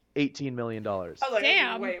 that's $18 million. I was like,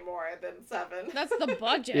 Damn. way more than 7. That's the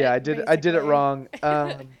budget. Yeah, I did it basically. wrong.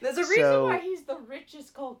 There's a reason so- why he's the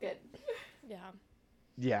richest Culkin. Yeah.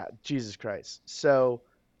 Yeah, Jesus Christ. So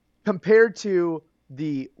compared to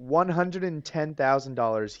the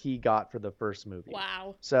 $110,000 he got for the first movie.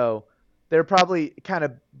 Wow. So they're probably kind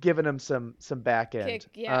of giving him some back end. Kick.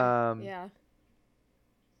 Yeah. Um, Yeah.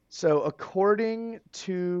 So according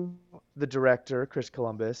to the director, Chris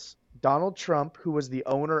Columbus, Donald Trump, who was the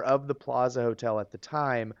owner of the Plaza Hotel at the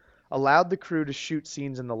time, allowed the crew to shoot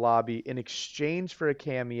scenes in the lobby in exchange for a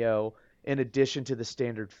cameo in addition to the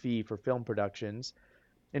standard fee for film productions.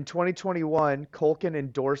 In 2021, Culkin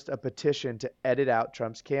endorsed a petition to edit out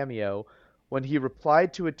Trump's cameo when he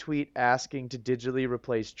replied to a tweet asking to digitally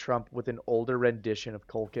replace Trump with an older rendition of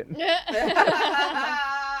Culkin. That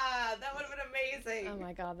would have been amazing. Oh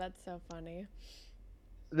my god, that's so funny.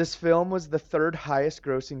 This film was the third highest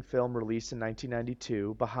grossing film released in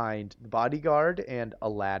 1992, behind The Bodyguard and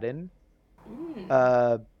Aladdin.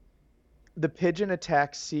 The pigeon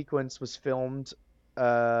attack sequence was filmed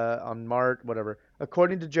on March, whatever.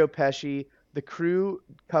 According to Joe Pesci, the crew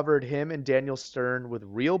covered him and Daniel Stern with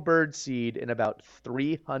real bird seed in about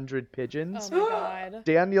 300 pigeons. Oh my god.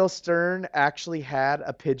 Daniel Stern actually had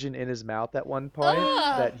a pigeon in his mouth at one point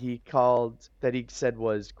that he said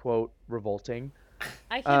was, quote, revolting.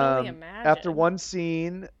 I can only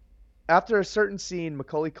imagine. After a certain scene,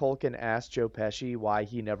 Macaulay Culkin asked Joe Pesci why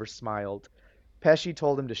he never smiled. Pesci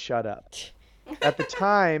told him to shut up. At the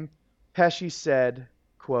time, Pesci said,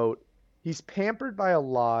 quote, he's pampered a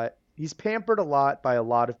lot by a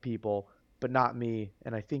lot of people, but not me,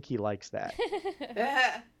 and I think he likes that.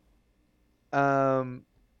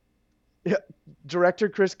 Director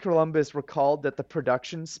Chris Columbus recalled that the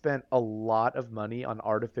production spent a lot of money on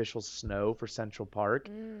artificial snow for Central Park,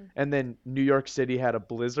 and then New York City had a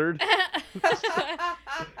blizzard.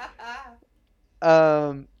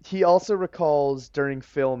 He also recalls during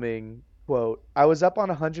filming, quote, I was up on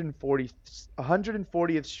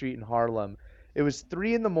 140th Street in Harlem. It was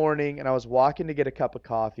 3 a.m, and I was walking to get a cup of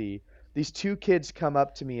coffee. These two kids come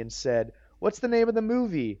up to me and said, what's the name of the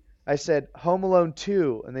movie? I said, Home Alone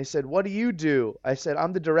 2. And they said, what do you do? I said,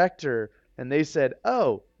 I'm the director. And they said,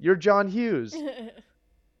 oh, you're John Hughes.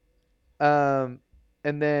 And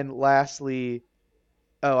then lastly,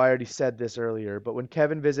 I already said this earlier, but when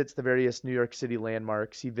Kevin visits the various New York City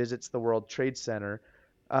landmarks, he visits the World Trade Center.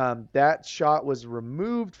 That shot was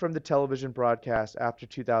removed from the television broadcast after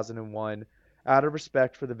 2001 out of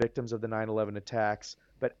respect for the victims of the 9/11 attacks.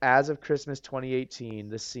 But as of Christmas 2018,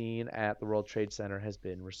 the scene at the World Trade Center has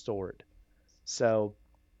been restored. So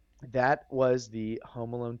that was the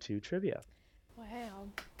Home Alone 2 trivia. Wow.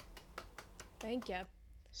 Thank you.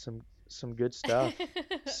 Some good stuff.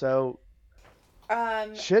 So,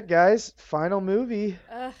 Um, shit, guys. Final movie.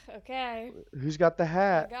 Okay. Who's got the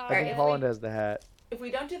hat? I got I think it. Holland has the hat. if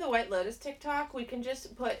we don't do the White Lotus TikTok, we can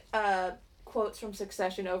just put quotes from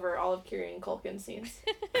Succession over all of Kieran Culkin's scenes.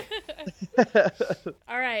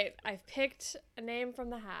 All right, I've picked a name from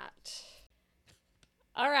the hat.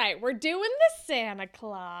 All right, we're doing the Santa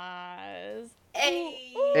Claus.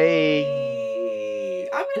 Hey! Hey.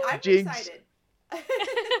 I'm Jinx. excited.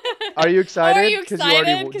 Are you excited? Are you 'Cause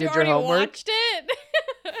excited? did you your already homework? watched it?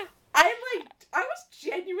 I was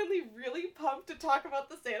genuinely really pumped to talk about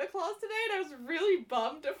the Santa Claus today, and I was really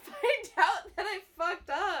bummed to find out that I fucked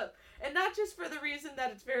up. And not just for the reason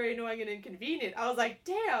that it's very annoying and inconvenient. I was like,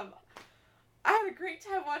 damn, I had a great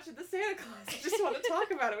time watching the Santa Claus. I just want to talk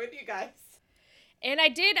about it with you guys. And I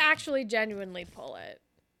did actually genuinely pull it.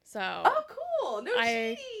 So Oh, cool. No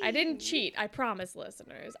I cheating. didn't cheat. I promise,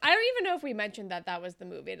 listeners. I don't even know if we mentioned that was the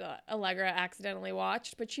movie that Allegra accidentally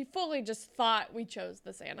watched, but she fully just thought we chose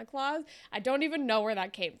the Santa Claus. I don't even know where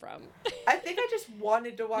that came from. I think I just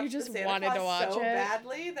wanted to watch You just the Santa wanted Claus to watch so it.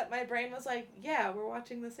 badly that my brain was like, yeah, we're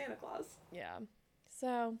watching the Santa Claus. Yeah.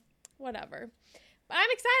 So, whatever. But I'm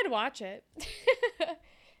excited to watch it.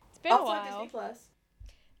 It's been a Also while. Disney Plus.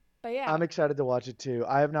 But yeah. I'm excited to watch it too.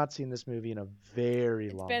 I have not seen this movie in a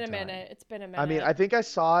very long time. It's been a minute. I mean, I think I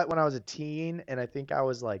saw it when I was a teen, and I think I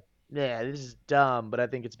was like, "Yeah, this is dumb," but I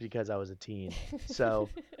think it's because I was a teen. So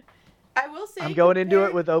I will say I'm going into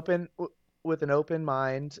it compared- with an open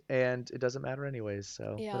mind, and it doesn't matter anyways.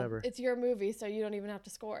 So yeah, whatever. it's your movie, so you don't even have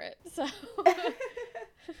to score it. So,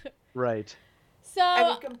 Right. so I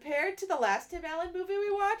mean, compared to the last Tim Allen movie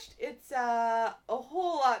we watched, it's a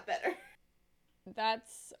whole lot better.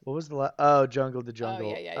 that's What was the Jungle the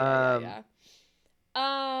Jungle? Oh yeah.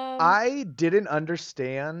 I didn't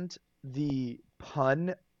understand the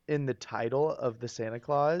pun in the title of the Santa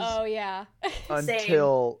Claus Oh yeah.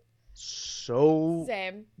 until so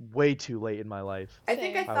Same. way too late in my life. I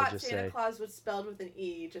think I Same. I would thought just Santa say. Claus was spelled with an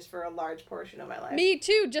E just for a large portion of my life. Me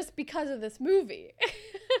too, just because of this movie.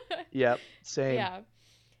 Yep, same. Yeah.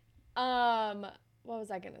 What was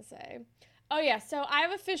I gonna say? Oh yeah, so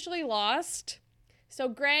I've officially lost. So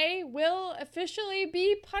Gray will officially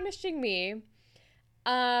be punishing me.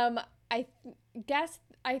 I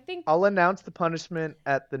think. I'll announce the punishment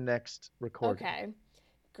at the next recording Okay,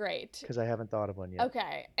 great. because I haven't thought of one yet.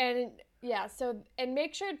 Okay, and Yeah, so, and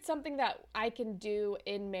make sure it's something that I can do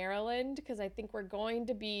in Maryland, because I think we're going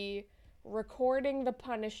to be recording The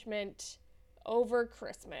Punishment over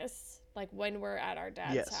Christmas, like when we're at our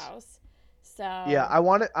dad's Yes. house. So Yeah,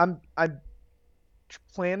 I'm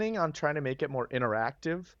planning on trying to make it more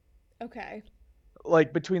interactive, okay.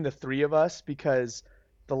 like between the three of us, because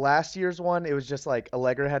the last year's one, it was just like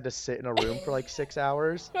Allegra had to sit in a room for like 6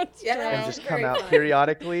 hours That's Yeah, true. and That just was come very out fun.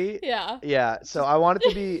 periodically. Yeah. Yeah, so I want it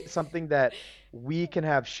to be something that we can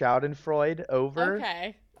have Schadenfreude over,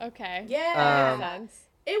 Okay. Okay. Yeah. That Um, makes sense.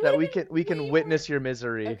 It that would've we been can way witness your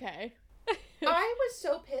misery. Okay. I was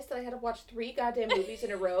so pissed that I had to watch 3 goddamn movies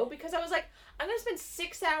in a row because I was like, I'm gonna spend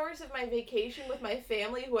 6 hours of my vacation with my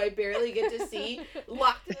family, who I barely get to see,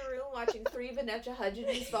 locked in a room watching 3 Vanessa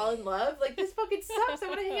Hudgens fall in love. Like, this fucking sucks. I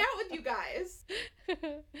want to hang out with you guys.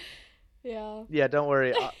 Yeah. Yeah, don't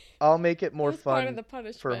worry. I'll make it more It was part of fun the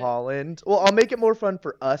punishment. for Holland. Well, I'll make it more fun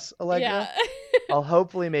for us, Allegra. Yeah. I'll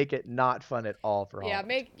hopefully make it not fun at all for Yeah,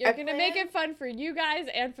 Holland. you're I gonna make plan- it fun for you guys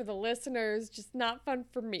and for the listeners, just not fun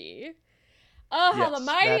for me. Oh, how the Yes,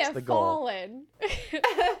 mighty that's have the goal. fallen.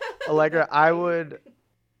 Allegra, I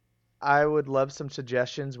would love some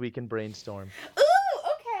suggestions we can brainstorm. Ooh,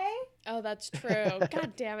 okay. Oh, that's true.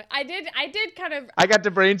 God damn it. I did kind of I got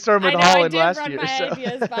to brainstorm with I know I Holland did last run year. my So.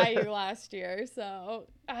 ideas by you last year, so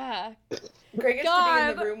Greg gets to be in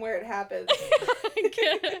God. the room where it happens.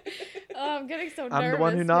 I'm getting so nervous I'm the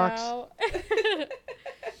one who knocks. now.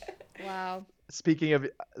 Wow. Speaking of,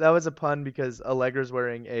 that was a pun because Allegra's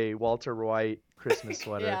wearing a Walter White Christmas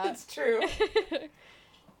sweater. Yeah. It's true.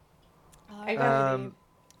 Alrighty. Um,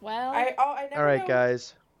 Well, I never all right, know.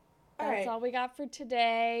 guys. All that's right. all we got for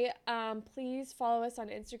today. Please follow us on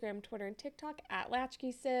Instagram, Twitter, and TikTok at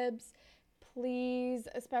LatchkeySibs. Please,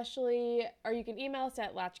 especially, or you can email us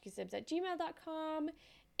at latchkeysibs@gmail.com.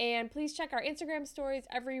 And please check our Instagram stories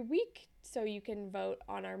every week so you can vote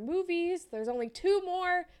on our movies. There's only 2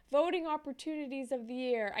 more voting opportunities of the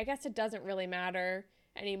year. I guess it doesn't really matter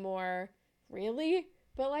anymore, really.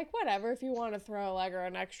 But, like, whatever, if you want to throw Allegra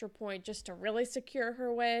an extra point just to really secure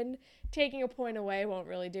her win, taking a point away won't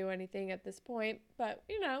really do anything at this point. But,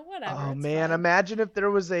 you know, whatever. Oh it's man, fun. imagine if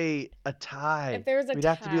there was a tie. If there was a We'd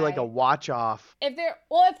have to do like tie. a watch off. If there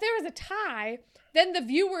was a tie, then the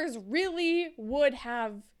viewers really would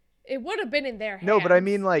have, it would have been in their hands. No, but I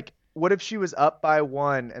mean like, what if she was up by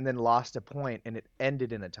 1 and then lost a point and it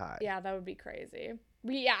ended in a tie? Yeah, that would be crazy.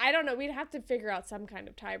 I don't know. We'd have to figure out some kind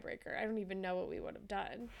of tiebreaker. I don't even know what we would have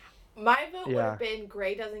done. My vote would Yeah. have been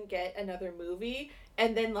Gray doesn't get another movie,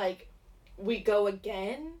 and then, like, we go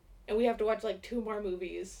again, and we have to watch, like, 2 more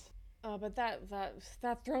movies. Oh, but that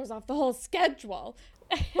throws off the whole schedule.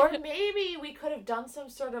 Or maybe we could have done some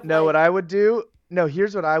sort of, No, like, what I would do. No,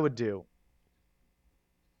 here's what I would do.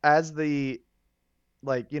 As the,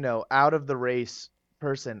 like, out of the race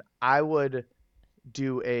person, I would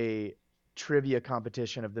do a trivia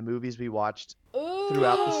competition of the movies we watched, Ooh,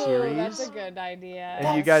 throughout the that's series. a good idea. and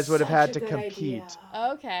you That's guys would have such had a to good compete.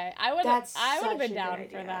 idea. Okay, I would That's have been such a down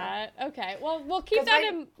good for idea. that. Okay, well we'll keep 'Cause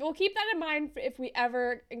that we'll keep that in mind if we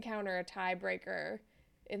ever encounter a tiebreaker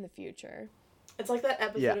in the future. It's like that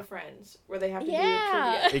episode Yeah. of Friends where they have to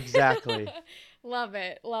Yeah. do trivia. Exactly. Love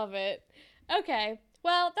it. Okay,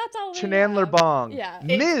 well that's all. Chanandler we have. Bong. Yeah.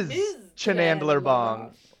 Ms. Ms. Chanandler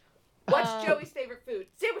Bong. What's Um, Joey's favorite food?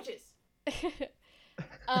 Sandwiches.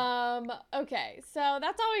 Okay, so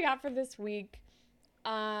that's all we got for this week.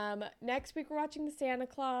 Next week we're watching the Santa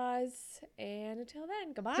Claus, and until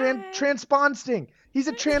then, goodbye. Transponsting. He's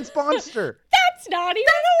a transponster. That's not even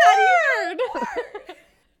a word.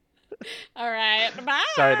 All right, bye.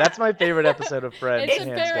 Sorry, that's my favorite episode of Friends, It's a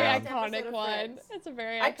hands very down. Episode iconic of one. Friends. It's a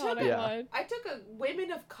very I took iconic Yeah. one. I took a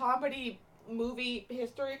Women of Comedy movie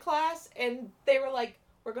history class, and they were like,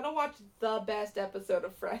 "We're gonna watch the best episode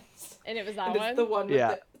of Friends." And it was that And it's one. the one with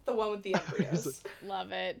Yeah. the one with the embryos.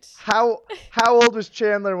 Love it. How old was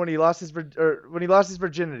Chandler when he lost his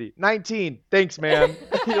virginity? 19. Thanks, man.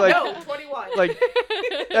 He like No, 21. like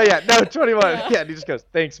oh yeah, no, 21. Yeah, and he just goes,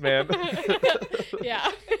 "Thanks, man."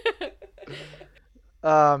 Yeah.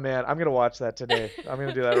 Oh man, I'm gonna watch that today. I'm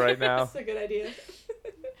gonna do that right now. That's a good idea.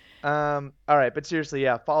 All right, but seriously,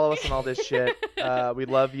 yeah, follow us on all this shit. We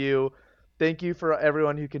love you. Thank you for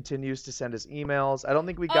everyone who continues to send us emails. I don't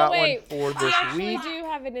think we got one for we this actually week. do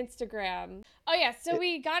have an Instagram. Oh yeah, so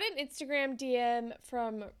we got an Instagram DM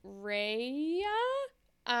from Raya.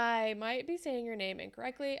 I might be saying your name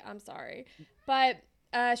incorrectly. I'm sorry, but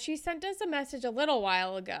she sent us a message a little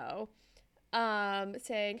while ago,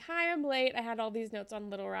 saying, "Hi, I'm late. I had all these notes on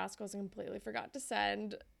Little Rascals and completely forgot to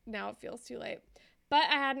send. Now it feels too late, but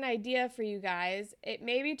I had an idea for you guys. It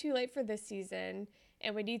may be too late for this season."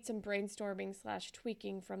 and we need some brainstorming /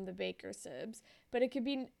 tweaking from the Baker Sibs. But it could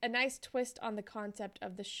be a nice twist on the concept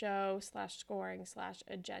of the show / scoring /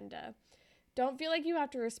 agenda. Don't feel like you have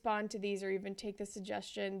to respond to these or even take the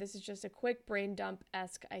suggestion. This is just a quick brain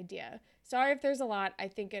dump-esque idea. Sorry if there's a lot. I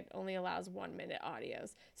think it only allows 1 minute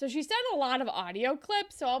audios. So she sent a lot of audio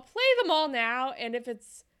clips, so I'll play them all now. And if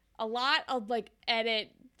it's a lot, I'll like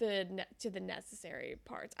edit to the necessary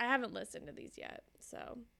parts. I haven't listened to these yet,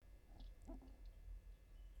 so.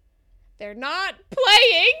 They're not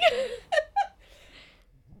playing!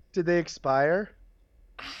 Did they expire?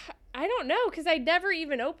 I don't know, because I never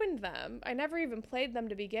even opened them. I never even played them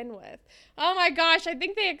to begin with. Oh my gosh, I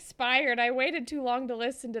think they expired. I waited too long to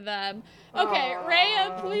listen to them. Okay,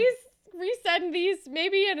 Rhea, please resend these,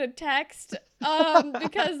 maybe in a text,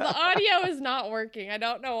 because the audio is not working. I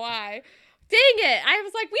don't know why. Dang it! I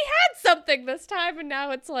was like, we had something this time, and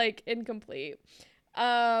now it's like incomplete.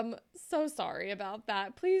 So sorry about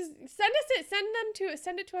that. Please send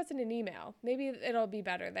it to us in an email. Maybe it'll be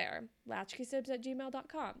better there.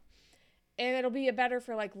 latchkeysibs@gmail.com. And it'll be better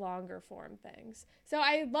for like longer form things. So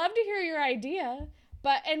I'd love to hear your idea,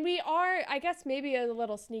 and we are, I guess maybe a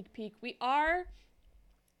little sneak peek, we are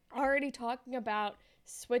already talking about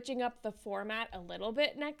switching up the format a little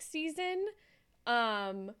bit next season.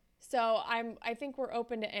 So I think we're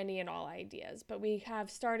open to any and all ideas, but we've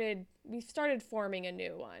started forming a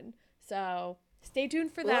new one. So stay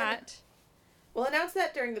tuned for that. We'll announce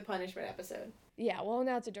that during the punishment episode. Yeah, we'll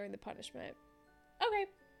announce it during the punishment. Okay.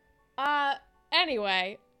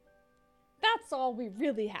 Anyway, that's all we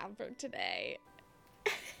really have for today.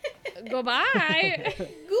 Goodbye.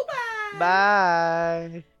 Goodbye.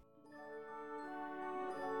 Bye.